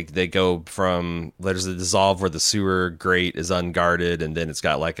 Yeah, like they go from, there's a dissolve where the sewer grate is unguarded, and then it's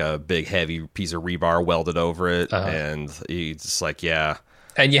got like a big heavy piece of rebar welded over it, and it's just like, yeah.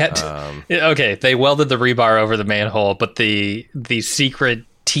 And yet, okay, they welded the rebar over the manhole, but the secret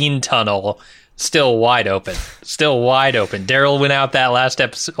teen tunnel still wide open. Daryl went out that last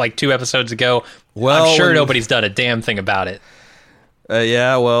episode, like 2 episodes ago. Well, I'm sure nobody's done a damn thing about it.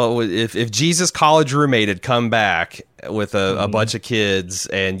 Yeah, well, if Jesus' college roommate had come back with a bunch of kids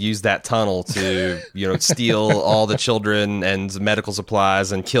and used that tunnel to, steal all the children and medical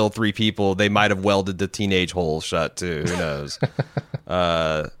supplies and kill 3 people, they might have welded the teenage hole shut too. Who knows?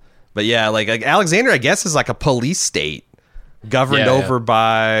 But yeah, like Alexander, I guess, is like a police state governed over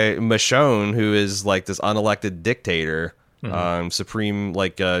by Michonne, who is like this unelected dictator, supreme.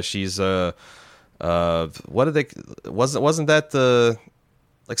 Like she's what did they? Wasn't that the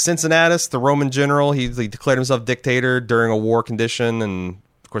like Cincinnatus, the Roman general? He declared himself dictator during a war condition, and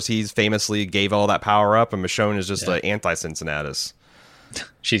of course he's famously gave all that power up. And Michonne is just an anti-Cincinnatus.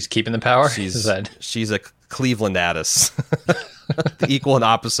 She's keeping the power. She's a Clevelandatus, the equal and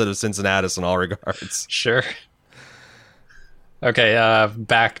opposite of Cincinnatus in all regards. Sure. Okay,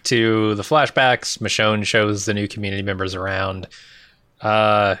 back to the flashbacks. Michonne shows the new community members around.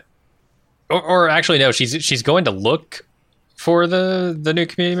 Or actually, no, she's going to look for the new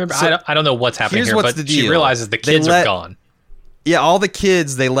community member. So I don't know what's happening here, but she realizes the kids are gone. Yeah, all the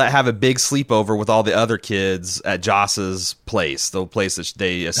kids, they have a big sleepover with all the other kids at Joss's place, the place that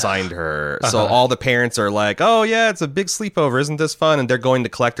they assigned her. So all the parents are like, oh, yeah, it's a big sleepover. Isn't this fun? And they're going to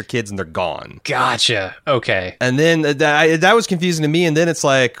collect their kids, and they're gone. Gotcha. Okay. And then that was confusing to me. And then it's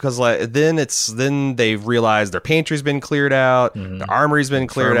like, because then they've realized their pantry's been cleared out, the armory's been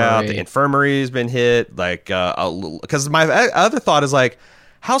cleared out, the infirmary's been hit. Like, because my other thought is like,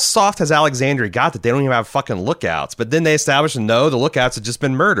 how soft has Alexandria got that they don't even have fucking lookouts? But then they established, no, the lookouts have just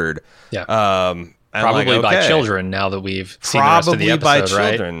been murdered. Yeah. Probably by children now that we've seen the rest of the episode, by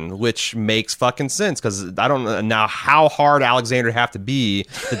children, right? Which makes fucking sense, because I don't know now how hard Alexandria have to be.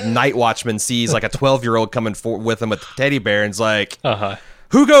 The night watchman sees like a 12-year-old coming with him with a teddy bear and it's like,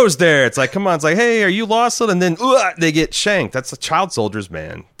 who goes there? It's like, come on. It's like, hey, are you lost? And then they get shanked. That's the child soldiers,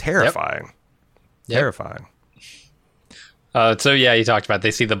 man. Terrifying. Yep. Terrifying. So yeah, you talked about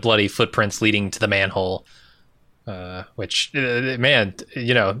they see the bloody footprints leading to the manhole, which, man,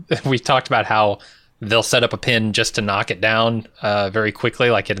 we talked about how they'll set up a pin just to knock it down very quickly,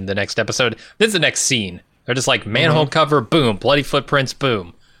 like in the next episode. This is the next scene. They're just like manhole cover, boom, bloody footprints,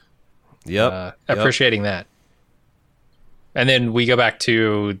 boom. Yep. Appreciating that. And then we go back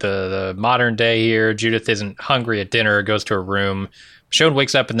to the modern day here. Judith isn't hungry at dinner, goes to her room. Michonne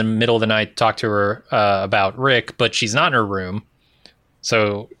wakes up in the middle of the night to talk to her about Rick, but she's not in her room.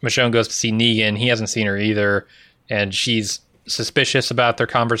 So Michonne goes to see Negan. He hasn't seen her either, and she's suspicious about their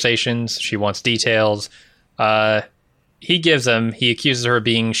conversations. She wants details. He gives them. He accuses her of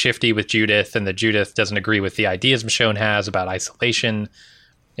being shifty with Judith, and that Judith doesn't agree with the ideas Michonne has about isolation.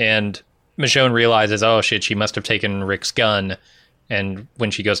 And Michonne realizes, oh shit, she must have taken Rick's gun. And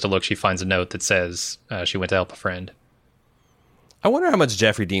when she goes to look, she finds a note that says she went to help a friend. I wonder how much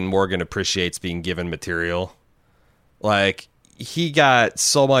Jeffrey Dean Morgan appreciates being given material. Like, he got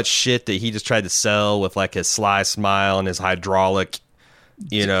so much shit that he just tried to sell with like his sly smile and his hydraulic,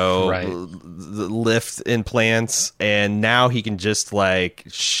 lift implants. And now he can just like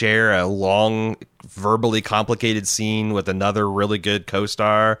share a long, verbally complicated scene with another really good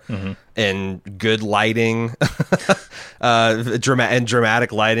co-star and good lighting,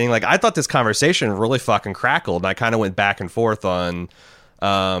 dramatic lighting. Like, I thought this conversation really fucking crackled, and I kind of went back and forth on,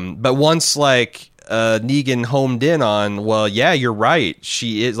 but once like Negan homed in on, well, yeah, you're right.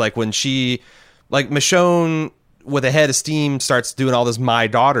 She is like, when she, like, Michonne with a head of steam starts doing all this my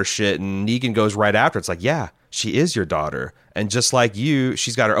daughter shit, and Negan goes right after. It's like, yeah, she is your daughter. And just like you,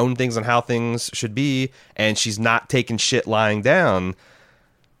 she's got her own things on how things should be, and she's not taking shit lying down.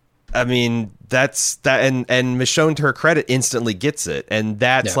 I mean, that's that, and Michonne, to her credit, instantly gets it. And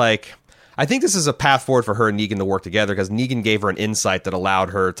that's like, I think this is a path forward for her and Negan to work together because Negan gave her an insight that allowed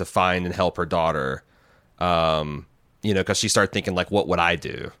her to find and help her daughter. Because she started thinking, like, what would I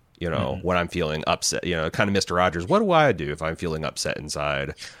do, when I'm feeling upset? Kind of Mr. Rogers, what do I do if I'm feeling upset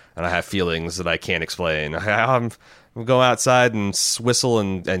inside and I have feelings that I can't explain? I'm go outside and whistle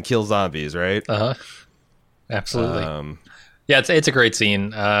and kill zombies, right? Uh-huh. Absolutely. Yeah, it's a great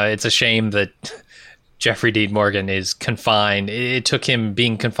scene. It's a shame that Jeffrey Dean Morgan is confined. It took him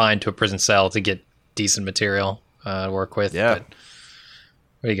being confined to a prison cell to get decent material to work with. Yeah. But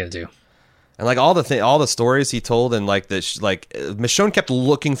what are you going to do? And like all the stories he told, and like this, like Michonne kept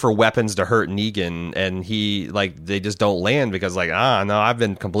looking for weapons to hurt Negan, and they just don't land because no, I've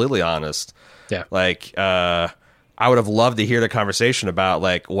been completely honest. Yeah. Like, I would have loved to hear the conversation about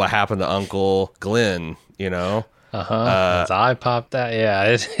like what happened to Uncle Glenn, His eye popped out.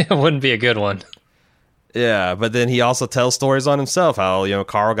 Yeah, it wouldn't be a good one. Yeah, but then he also tells stories on himself, how,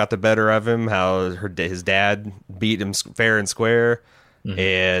 Carl got the better of him, how his dad beat him fair and square. Mm-hmm.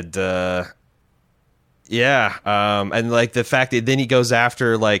 And, and like the fact that then he goes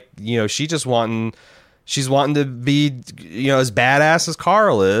after, like, she's wanting to be, as badass as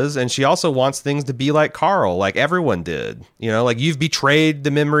Carl is. And she also wants things to be like Carl, like everyone did, like you've betrayed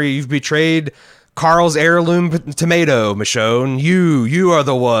the memory. You've betrayed Carl's heirloom tomato, Michonne. You are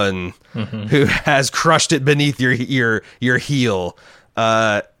the one who has crushed it beneath your heel.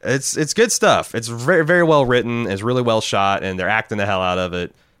 It's good stuff. It's very, very well written. It's really well shot, and they're acting the hell out of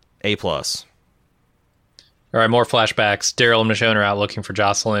it. A+. All right, more flashbacks. Daryl and Michonne are out looking for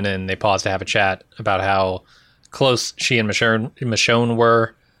Jocelyn, and they pause to have a chat about how close she and Michonne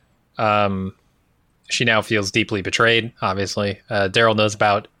were. She now feels deeply betrayed, obviously. Daryl knows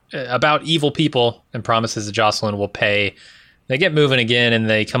about evil people and promises that Jocelyn will pay. They get moving again, and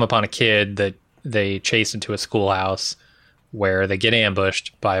they come upon a kid that they chase into a schoolhouse where they get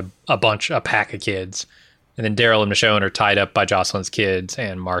ambushed by a pack of kids. And then Daryl and Michonne are tied up by Jocelyn's kids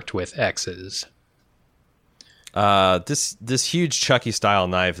and marked with X's. This huge Chucky style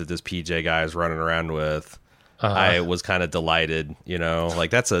knife that this PJ guy is running around with, I was kind of delighted.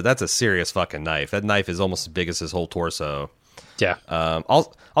 Like that's a serious fucking knife. That knife is almost as big as his whole torso. Yeah.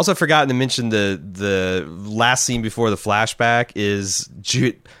 Also forgotten to mention the last scene before the flashback is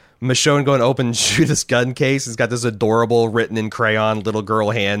Michonne going to open Judith's gun case. It's got this adorable written in crayon little girl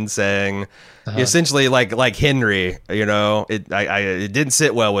hand saying essentially like Henry, it didn't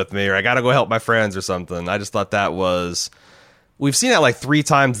sit well with me, or I got to go help my friends or something. I just thought we've seen that like 3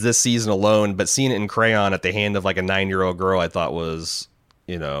 times this season alone, but seeing it in crayon at the hand of like a 9-year-old girl, I thought was,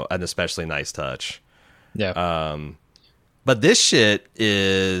 an especially nice touch. Yeah. But this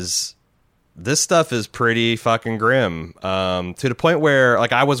stuff is pretty fucking grim. To the point where,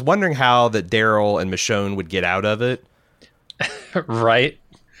 like, I was wondering how that Daryl and Michonne would get out of it. Right.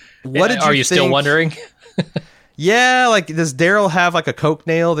 What Are you still wondering? Yeah, like, does Daryl have like a coke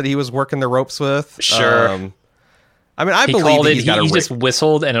nail that he was working the ropes with? Sure. I believe that he just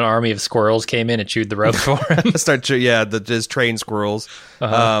whistled, and an army of squirrels came in and chewed the rope for him. His trained squirrels.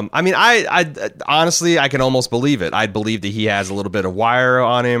 I honestly, I can almost believe it. I'd believe that he has a little bit of wire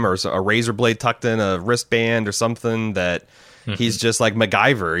on him, or a razor blade tucked in a wristband, or something that he's just like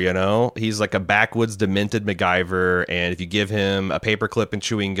MacGyver. He's like a backwoods, demented MacGyver, and if you give him a paperclip and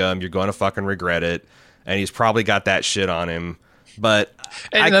chewing gum, you're going to fucking regret it. And he's probably got that shit on him. But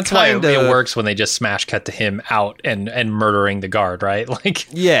that's why it works when they just smash cut to him out and murdering the guard, right? Like,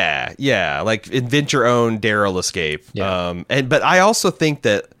 yeah, like invent your own Daryl escape. Yeah. But I also think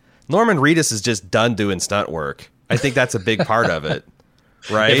that Norman Reedus is just done doing stunt work. I think that's a big part of it,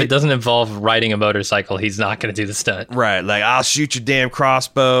 right? If it doesn't involve riding a motorcycle, he's not going to do the stunt, right? Like, I'll shoot your damn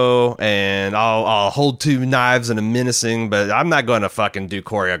crossbow, and I'll hold 2 knives and a menacing, but I'm not going to fucking do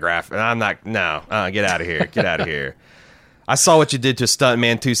choreograph. I'm not. No, get out of here. Get out of here. I saw what you did to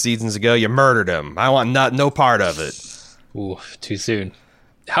Stuntman 2 seasons ago. You murdered him. I want no part of it. Ooh, too soon.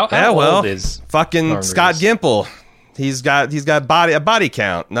 How old is fucking Norman Scott Reedus? Gimple? He's got a body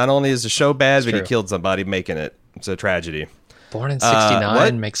count. Not only is the show bad, but he killed somebody making it. It's a tragedy. Born in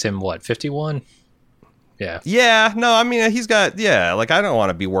 69 makes him what, 51? Yeah. Yeah, no, I mean, he's got, like, I don't want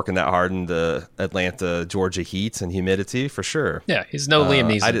to be working that hard in the Atlanta, Georgia heat and humidity, for sure. Yeah, he's no Liam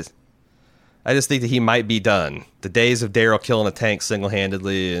Neeson. I just think that he might be done. The days of Daryl killing a tank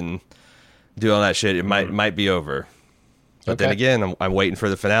single-handedly and doing all that shit, it might be over. But then again, I'm waiting for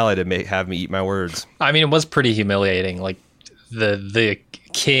the finale to have me eat my words. I mean, it was pretty humiliating. Like, the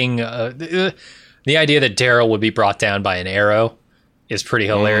king, the idea that Daryl would be brought down by an arrow is pretty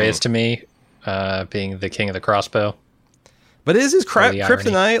hilarious to me, being the king of the crossbow. But is his the irony.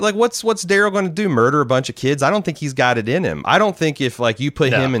 kryptonite? Like, what's Daryl going to do? Murder a bunch of kids? I don't think he's got it in him. I don't think if like you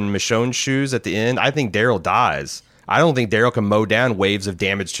put him in Michonne's shoes at the end, I think Daryl dies. I don't think Daryl can mow down waves of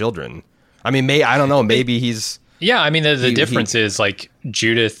damaged children. I mean, I don't know. Maybe he's. Yeah, I mean, the difference is like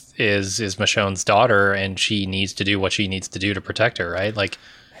Judith is Michonne's daughter, and she needs to do what she needs to do to protect her, right? Like,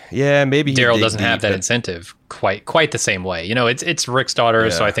 yeah, maybe Daryl doesn't have that incentive quite the same way. You know, it's Rick's daughter,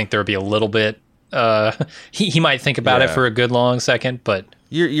 so I think there would be a little bit. He might think about it for a good long second, but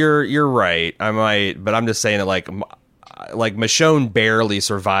you're right. I might, but I'm just saying that like Michonne barely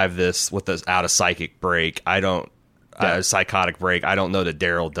survived this without a psychic break. A psychotic break. I don't know that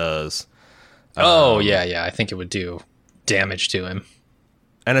Daryl does. I think it would do damage to him.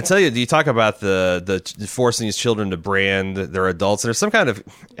 And I tell you, you talk about the forcing these children to brand their adults. There's some kind of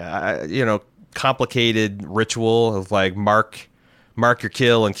complicated ritual of like mark your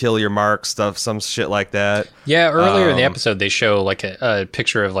kill and kill your mark stuff, some shit like that. Yeah, earlier in the episode they show like a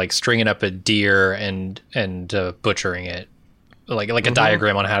picture of like stringing up a deer and butchering it, like a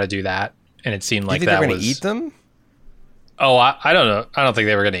diagram on how to do that. And it seemed like do you think that they're was gonna eat them. Oh, I don't know. I don't think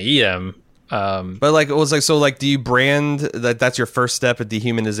they were going to eat them. But like it was like, so like, do you brand that's your first step of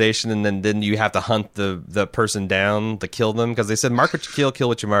dehumanization, and then you have to hunt the person down to kill them? Because they said mark what you kill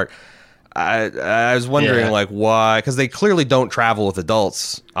what you mark. I was wondering like why, because they clearly don't travel with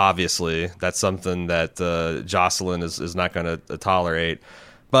adults. Obviously, that's something that Jocelyn is not going to tolerate.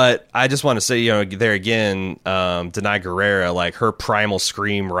 But I just want to say, there again, Denai Guerrera, like her primal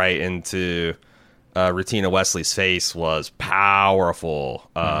scream right into Rutina Wesley's face was powerful.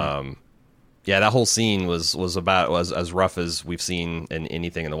 Yeah, that whole scene was as rough as we've seen in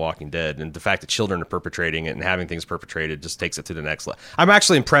anything in The Walking Dead, and the fact that children are perpetrating it and having things perpetrated just takes it to the next level. I'm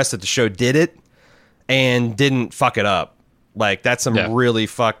actually impressed that the show did it and didn't fuck it up. Like that's some really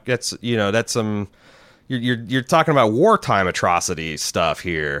that's some you're talking about wartime atrocity stuff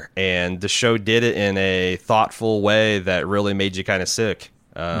here, and the show did it in a thoughtful way that really made you kind of sick.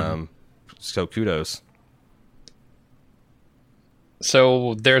 So kudos.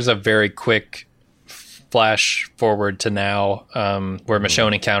 So there's a very quick flash forward to now where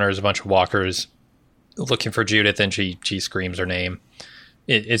Michonne encounters a bunch of walkers looking for Judith, and she screams her name.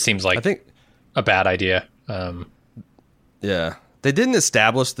 It seems like a bad idea. Yeah. They didn't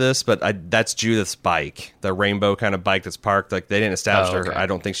establish this, but that's Judith's bike, the rainbow kind of bike that's parked. Like they didn't establish her. I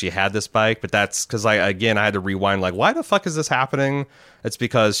don't think she had this bike, but that's because I had to rewind. Like, why the fuck is this happening? It's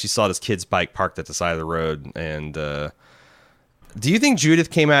because she saw this kid's bike parked at the side of the road. And do you think Judith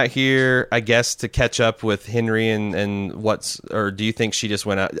came out here, I guess, to catch up with Henry or do you think she just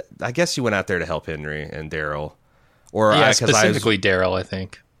went out? I guess she went out there to help Henry and Daryl, or specifically Daryl, I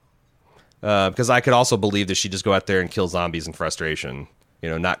think. Because I could also believe that she'd just go out there and kill zombies in frustration.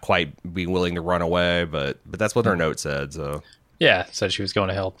 Not quite be willing to run away, but that's what her note said. So yeah, said she was going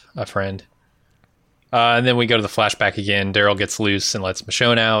to help a friend. And then we go to the flashback again. Daryl gets loose and lets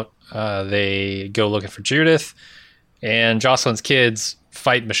Michonne out. They go looking for Judith, and Jocelyn's kids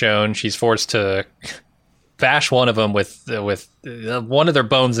fight Michonne. She's forced to bash one of them with one of their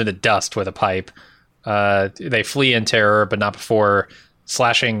bones into dust with a pipe. They flee in terror, but not before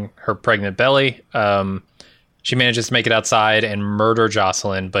slashing her pregnant belly. She manages to make it outside and murder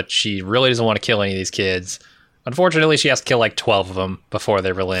Jocelyn, but she really doesn't want to kill any of these kids. Unfortunately, she has to kill like 12 of them before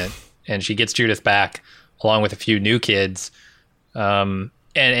they relent, and she gets Judith back along with a few new kids. And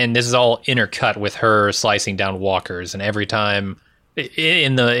this is all intercut with her slicing down walkers, and every time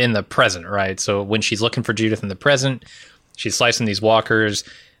in the present, right? So when she's looking for Judith in the present, she's slicing these walkers,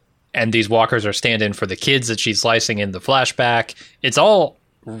 and these walkers are stand-in for the kids that she's slicing in the flashback. It's all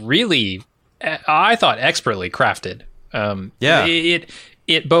really, I thought, expertly crafted.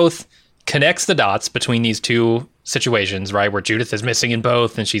 It both connects the dots between these two situations, right, where Judith is missing in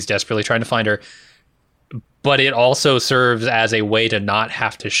both and she's desperately trying to find her, but it also serves as a way to not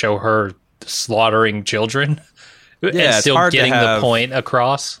have to show her slaughtering children and still getting the point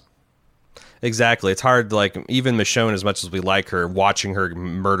across. Exactly. It's hard, like, even Michonne, as much as we like her, watching her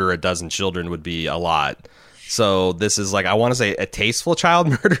murder a dozen children would be a lot. So this is, like, I want to say a tasteful child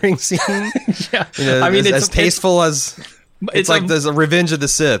murdering scene. Yeah. I mean, it's tasteful as... It's like there's a Revenge of the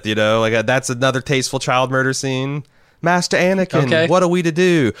Sith, like that's another tasteful child murder scene. Master Anakin, what are we to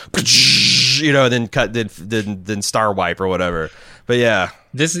do? Then cut, then star wipe or whatever. But yeah.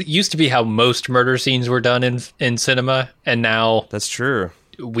 This used to be how most murder scenes were done in cinema, and now... That's true.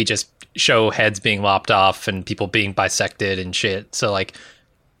 We just show heads being lopped off and people being bisected and shit. So like,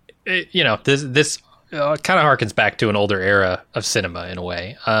 this kind of harkens back to an older era of cinema in a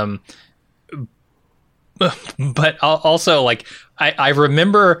way. But also, like, I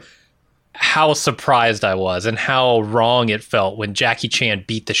remember how surprised I was and how wrong it felt when Jackie Chan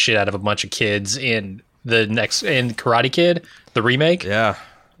beat the shit out of a bunch of kids in Karate Kid, the remake. Yeah.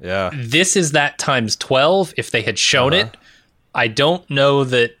 This is that times 12. If they had shown it, I don't know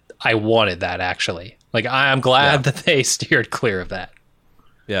that I wanted that, actually. Like, I'm glad that they steered clear of that.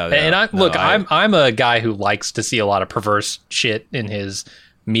 Yeah. And I'm a guy who likes to see a lot of perverse shit in his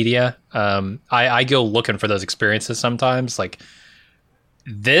media. I go looking for those experiences sometimes. Like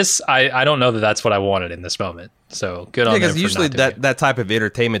this, I don't know that that's what I wanted in this moment. So good on them. Because usually that type of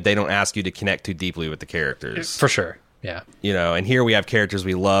entertainment, they don't ask you to connect too deeply with the characters. For sure. Yeah. You know, and here we have characters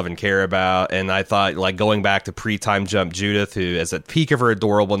we love and care about. And I thought, like, going back to pre-time jump Judith, who is at the peak of her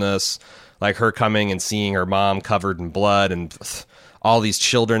adorableness, like her coming and seeing her mom covered in blood and all these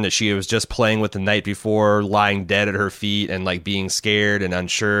children that she was just playing with the night before lying dead at her feet and like being scared and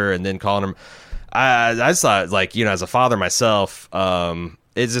unsure, and then calling them. I just thought, like, you know, as a father myself,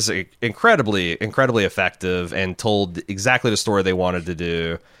 it's just incredibly effective and told exactly the story they wanted to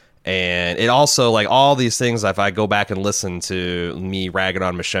do. And it also, like, all these things, if I go back and listen to me ragging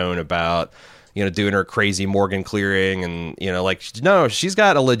on Michonne about, you know, doing her crazy Morgan clearing and, you know, like, no, she's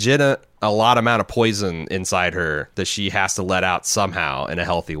got a lot amount of poison inside her that she has to let out somehow in a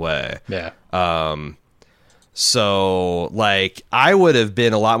healthy way. Yeah. So, like, I would have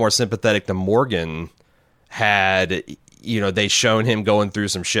been a lot more sympathetic to Morgan had, you know, they shown him going through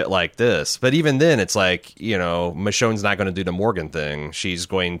some shit like this. But even then, it's like, you know, Michonne's not going to do the Morgan thing. She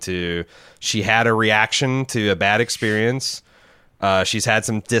had a reaction to a bad experience. She's had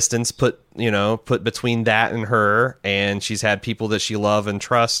some distance put between that and her, and she's had people that she love and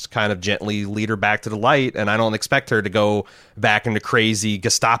trust kind of gently lead her back to the light. And I don't expect her to go back into crazy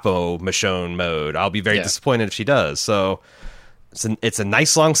Gestapo Michonne mode. I'll be very disappointed if she does. So it's a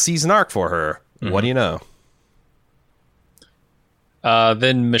nice long season arc for her. Mm-hmm. What do you know?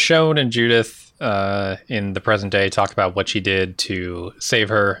 Then Michonne and Judith in the present day talk about what she did to save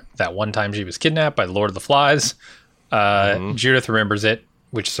her that one time she was kidnapped by the Lord of the Flies. Judith remembers it,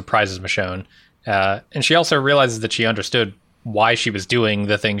 which surprises Michonne. And she also realizes that she understood why she was doing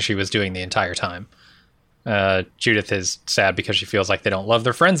the things she was doing the entire time. Judith is sad because she feels like they don't love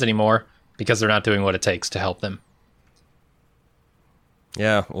their friends anymore because they're not doing what it takes to help them.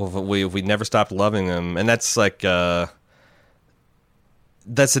 Yeah, well, we never stopped loving them. And that's like...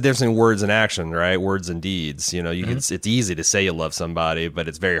 that's the difference between words and action, right? Words and deeds. You know, it's easy to say you love somebody, but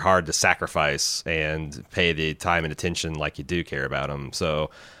it's very hard to sacrifice and pay the time and attention like you do care about them. So,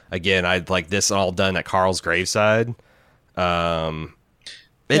 again, I'd like this all done at Carl's graveside.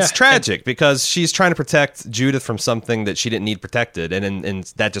 It's tragic because she's trying to protect Judith from something that she didn't need protected, and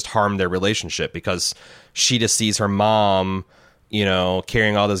that just harmed their relationship because she just sees her mom, you know,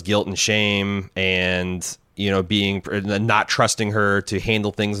 carrying all this guilt and shame and, you know, being not trusting her to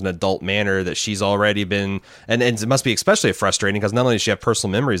handle things in an adult manner that she's already been. And it must be especially frustrating because not only does she have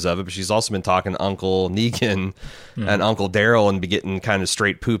personal memories of it, but she's also been talking to Uncle Negan and Uncle Daryl and be getting kind of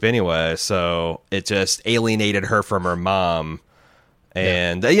straight poop anyway. So it just alienated her from her mom.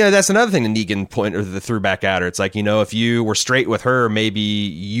 And, you know, that's another thing that Negan threw back at her. It's like, you know, if you were straight with her, maybe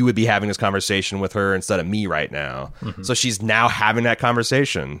you would be having this conversation with her instead of me right now. Mm-hmm. So she's now having that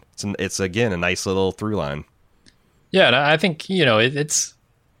conversation. It's again, a nice little through line. Yeah, and I think, you know, it's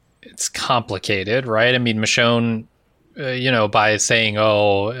complicated, right? I mean, Michonne, you know, by saying,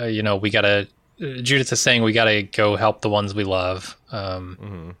 you know, Judith is saying we got to go help the ones we love,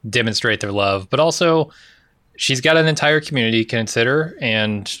 demonstrate their love, but also she's got an entire community to consider,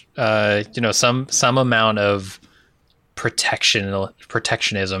 and you know, some amount of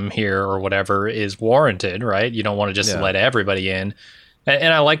protectionism here or whatever is warranted, right? You don't want to just let everybody in,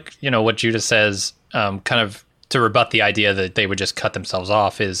 and I like, you know, what Judith says, kind of to rebut the idea that they would just cut themselves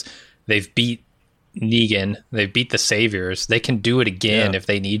off. Is they've beat Negan, they've beat the Saviors, they can do it again if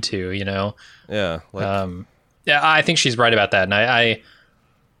they need to, you know. Yeah, I think she's right about that, and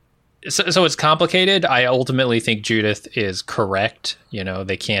So it's complicated. I ultimately think Judith is correct. You know,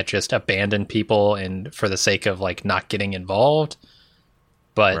 they can't just abandon people and for the sake of like not getting involved.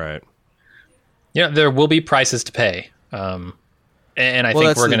 But you know, there will be prices to pay. And I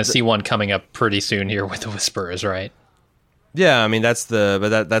think we're going to see one coming up pretty soon here with the Whisperers, right? Yeah, I mean that's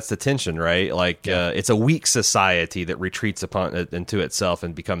the tension, right? Like it's a weak society that retreats into itself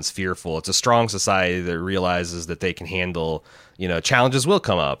and becomes fearful. It's a strong society that realizes that they can handle, you know, challenges will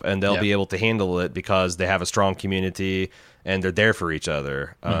come up and they'll be able to handle it because they have a strong community and they're there for each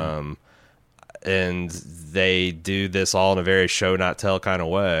other. Mm-hmm. And they do this all in a very show not tell kind of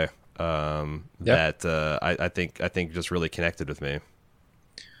way. That I think just really connected with me.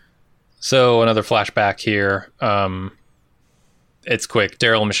 So another flashback here. It's quick.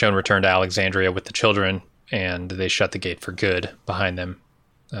 Daryl and Michonne return to Alexandria with the children, and they shut the gate for good behind them.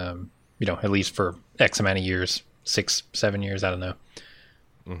 At least for X amount of years, 6-7 years, I don't know.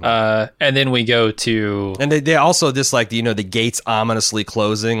 And then we go to, and they also just like the gates ominously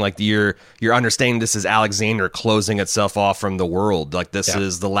closing, like you're understanding this is Alexandria closing itself off from the world. Like this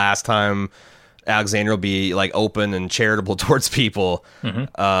is the last time Alexandria will be like open and charitable towards people.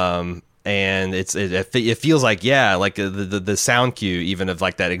 And it feels like like the sound cue even of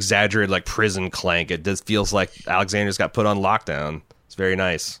like that exaggerated like prison clank. It just feels like Alexandria's got put on lockdown. It's very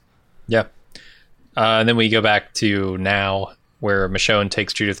nice. Yeah. And then we go back to now, where Michonne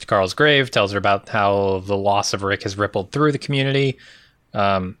takes Judith to Carl's grave, tells her about how the loss of Rick has rippled through the community,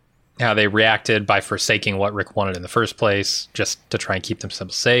 how they reacted by forsaking what Rick wanted in the first place, just to try and keep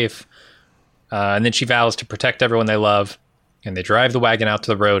themselves safe. And then she vows to protect everyone they love, and they drive the wagon out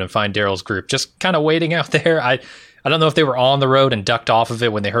to the road and find Daryl's group just kind of waiting out there. I don't know if they were on the road and ducked off of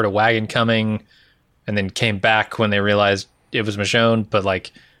it when they heard a wagon coming, and then came back when they realized it was Michonne, but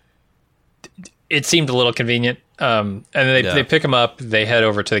like it seemed a little convenient. And they pick him up, they head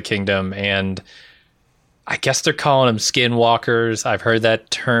over to the kingdom, and I guess they're calling them skinwalkers. I've heard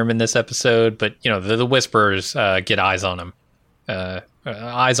that term in this episode, but the Whisperers get eyes on them.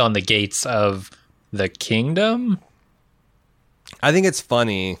 Eyes on the gates of the kingdom. I think it's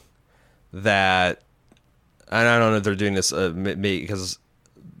funny that, and I don't know if they're doing this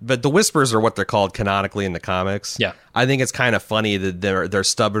but the Whispers are what they're called canonically in the comics. Yeah. I think it's kind of funny that their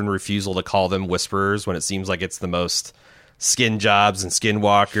stubborn refusal to call them Whisperers when it seems like it's the most skin jobs and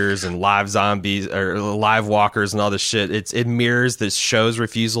skinwalkers and live zombies or live walkers and all this shit. It mirrors this show's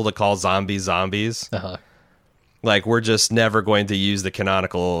refusal to call zombies. Like, we're just never going to use the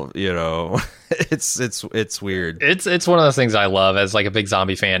canonical, it's weird. It's one of those things I love as like a big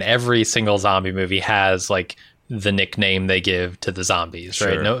zombie fan. Every single zombie movie has like the nickname they give to the zombies,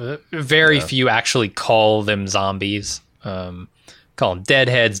 right? No, very few actually call them zombies. Call them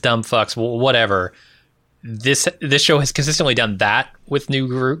deadheads, dumb fucks, whatever. This show has consistently done that with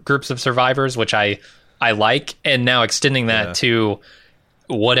new groups of survivors, which I like, and now extending that to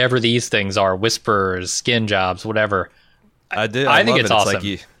whatever these things are, whisperers, skin jobs, whatever. I think it's awesome. It's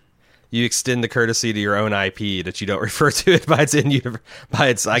like you extend the courtesy to your own IP that you don't refer to it by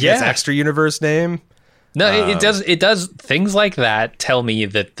its guess extra universe name. No, it does things like that tell me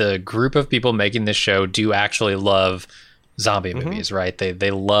that the group of people making this show do actually love zombie movies, right?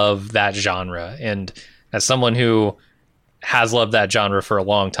 They love that genre, and as someone who has loved that genre for a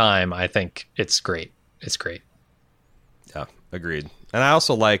long time, I think it's great. It's great. Yeah, agreed. And I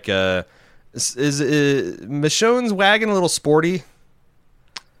also like is Michonne's wagon a little sporty?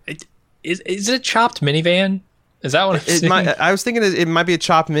 Is it a chopped minivan? Is that what I'm saying? I was thinking it might be a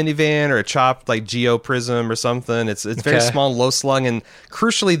chopped minivan or a chopped like Geo Prism or something. It's very small, low slung, and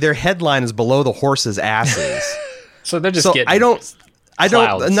crucially, their headline is below the horses' asses. So they're just getting. I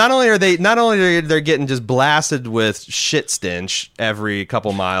don't. Not only are they getting just blasted with shit stench every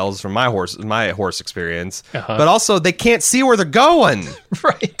couple miles from my horse experience, but also they can't see where they're going.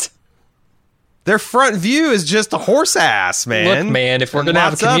 Right. Their front view is just a horse ass, man. Look, man, if we're going to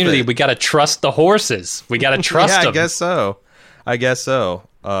have a community, we got to trust the horses. We got to trust them. I guess so.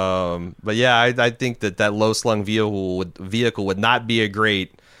 But yeah, I think that low slung vehicle would not be a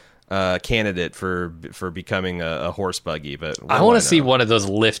great candidate for becoming a horse buggy. But I want to see one of those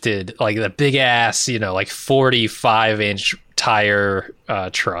lifted, like the big ass, like 45-inch tire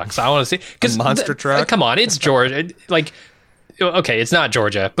trucks. I want to see a monster truck. Come on, it's Georgia. Like, okay, it's not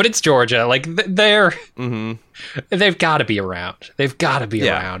Georgia, but it's Georgia. Like they've got to be around. They've got to be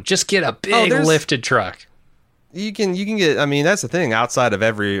around. Just get a big lifted truck. You can get. I mean, that's the thing. Outside of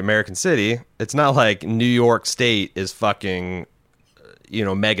every American city, it's not like New York State is fucking,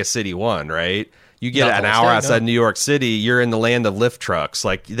 mega city one, right? You get an hour outside New York City, you're in the land of lift trucks.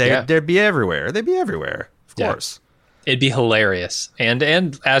 Like they'd be everywhere. They'd be everywhere, of course. It'd be hilarious, and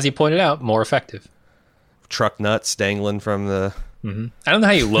as you pointed out, more effective. Truck nuts dangling from the. I don't know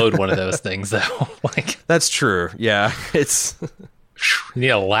how you load one of those things though. Like that's true. Yeah, it's. You need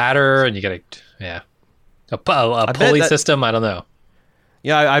a ladder, and you got a pulley system. I don't know.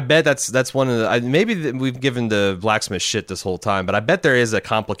 Yeah, I bet that's one of the. Maybe we've given the blacksmith shit this whole time, but I bet there is a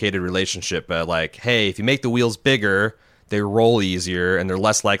complicated relationship. Like, hey, if you make the wheels bigger, they roll easier and they're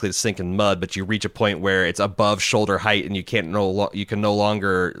less likely to sink in mud. But you reach a point where it's above shoulder height and you can no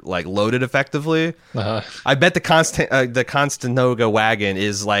longer like load it effectively. I bet the Constantinoga wagon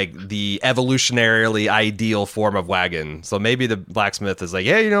is like the evolutionarily ideal form of wagon. So maybe the blacksmith is like,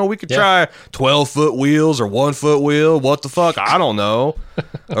 yeah, we could try 12-foot wheels or 1-foot wheel. What the fuck? I don't know.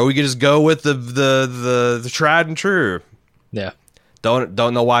 Or we could just go with the tried and true. Yeah. Don't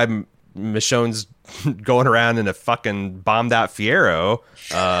know why Michonne's going around in a fucking bombed out Fiero,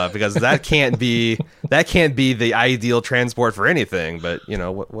 because that can't be the ideal transport for anything. But you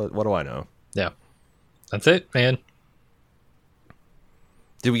know, what do I know? Yeah, that's it, man.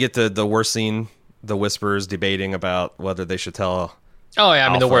 Did we get to the worst scene? The Whisperers debating about whether they should tell. Oh yeah, I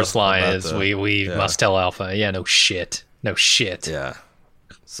mean the worst line about is we must tell Alpha. Yeah, no shit. Yeah.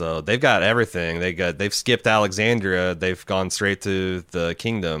 So they've got everything. They've skipped Alexandria. They've gone straight to the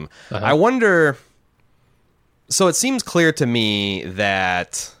kingdom. I wonder. So it seems clear to me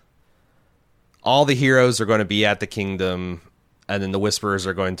that all the heroes are going to be at the kingdom, and then the Whisperers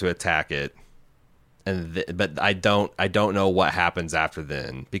are going to attack it. But I don't know what happens after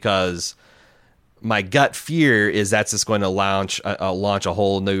then, because my gut fear is that's just going to launch a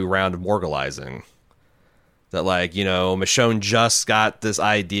whole new round of morgalizing. That, like, you know, Michonne just got this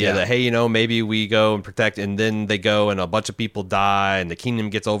idea that, hey, you know, maybe we go and protect, and then they go and a bunch of people die and the kingdom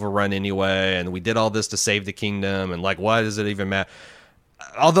gets overrun anyway, and we did all this to save the kingdom, and like, why does it even matter?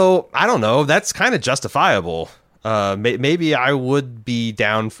 Although, I don't know, that's kind of justifiable. Maybe I would be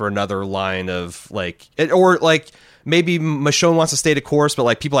down for another line of like, or like maybe Michonne wants to stay the course, but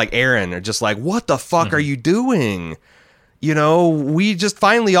like people like Aaron are just like, what the fuck are you doing? You know, we just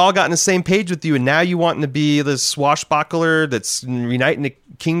finally all got on the same page with you, and now you wanting to be this swashbuckler that's uniting the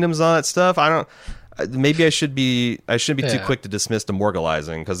kingdoms and all that stuff. Maybe I shouldn't be too quick to dismiss the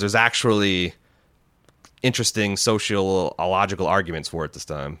morgalizing, because there's actually interesting sociological arguments for it this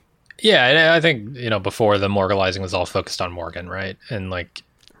time. Yeah, and I think, you know, before the morgalizing was all focused on Morgan, right? And like,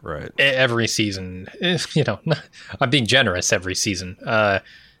 right, every season, you know, I'm being generous. Every season,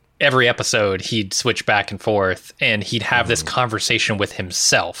 every episode, he'd switch back and forth, and he'd have this conversation with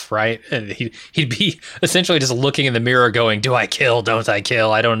himself, right? And he'd be essentially just looking in the mirror, going, "Do I kill? Don't I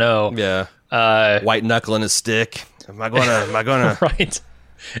kill? I don't know." Yeah. White knuckling his stick. Am I gonna? Right.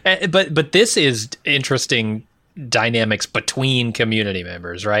 But this is interesting dynamics between community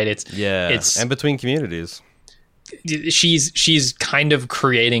members, right? It's and between communities. She's kind of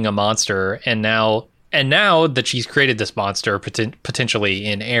creating a monster, and now that she's created this monster potentially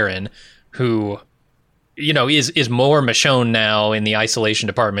in Aaron, who, you know, is more Michonne now in the isolation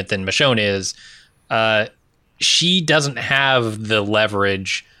department than Michonne is, she doesn't have the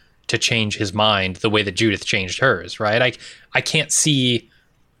leverage to change his mind the way that Judith changed hers, right? I can't see,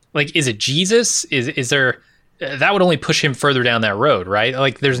 like, is it Jesus? Is there, that would only push him further down that road, right?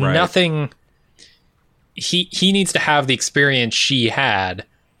 Like, there's nothing. He needs to have the experience she had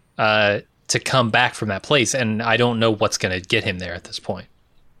to come back from that place, and I don't know what's going to get him there at this point.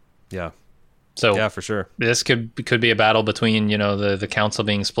 Yeah. So yeah, for sure. This could be a battle between, you know, the council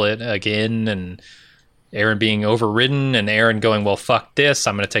being split again, and Aaron being overridden, and Aaron going, well, fuck this,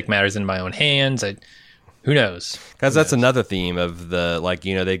 I'm going to take matters in my own hands. Who knows? Because that's another theme of the, like,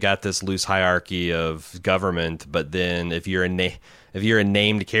 you know, they got this loose hierarchy of government, but then if you're a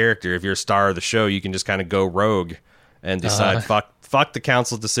named character, if you're a star of the show, you can just kind of go rogue and decide, fuck the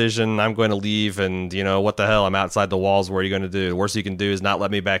council's decision, I'm going to leave, and, you know, what the hell, I'm outside the walls, what are you going to do? The worst you can do is not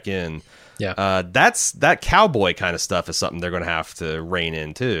let me back in. Yeah. That cowboy kind of stuff is something they're going to have to rein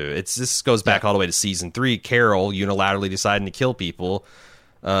in too. This goes back all the way to season 3, Carol unilaterally deciding to kill people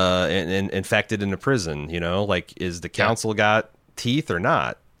and infected into prison, you know, like, is the council got teeth or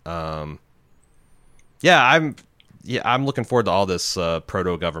not? I'm looking forward to all this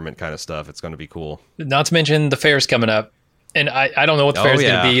proto-government kind of stuff. It's going to be cool. Not to mention the fair's coming up. And I don't know what the fair's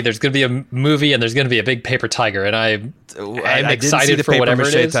going to be. There's going to be a movie, and there's going to be a big paper tiger, and I'm excited for whatever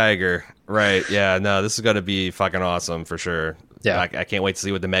it is. Tiger. Right, yeah. No, this is going to be fucking awesome for sure. Yeah. I can't wait to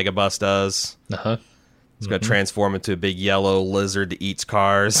see what the Megabus does. Uh-huh. It's going to transform into a big yellow lizard that eats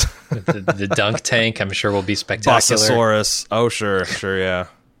cars. the dunk tank, I'm sure, will be spectacular. Bossasaurus. Oh, sure, yeah.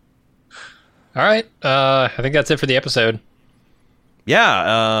 All right. I think that's it for the episode.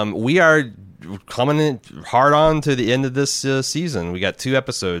 Yeah, we are coming in hard on to the end of this season. We got 2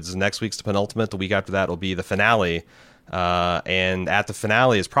 episodes. Next week's the penultimate. The week after that will be the finale. And at the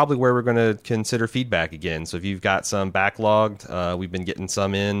finale is probably where we're going to consider feedback again. So if you've got some backlogged, we've been getting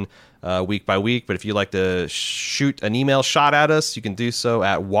some in week by week. But if you'd like to shoot an email shot at us, you can do so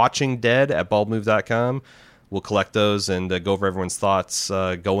at watchingdead@baldmove.com. We'll collect those and go over everyone's thoughts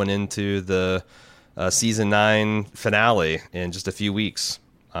going into the season 9 finale in just a few weeks.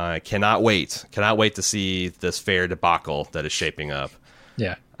 I cannot wait to see this fair debacle that is shaping up.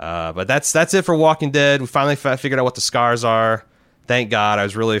 Yeah. But that's it for Walking Dead. We finally figured out what the scars are. Thank God. I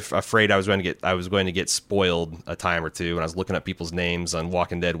was really afraid I was going to get spoiled a time or two when I was looking up people's names on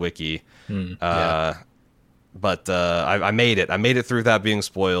Walking Dead Wiki. But I made it. I made it through without being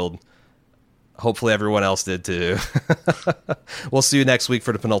spoiled. Hopefully everyone else did too. We'll see you next week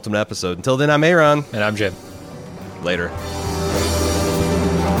for the penultimate episode. Until then, I'm Aaron. And I'm Jim. Later.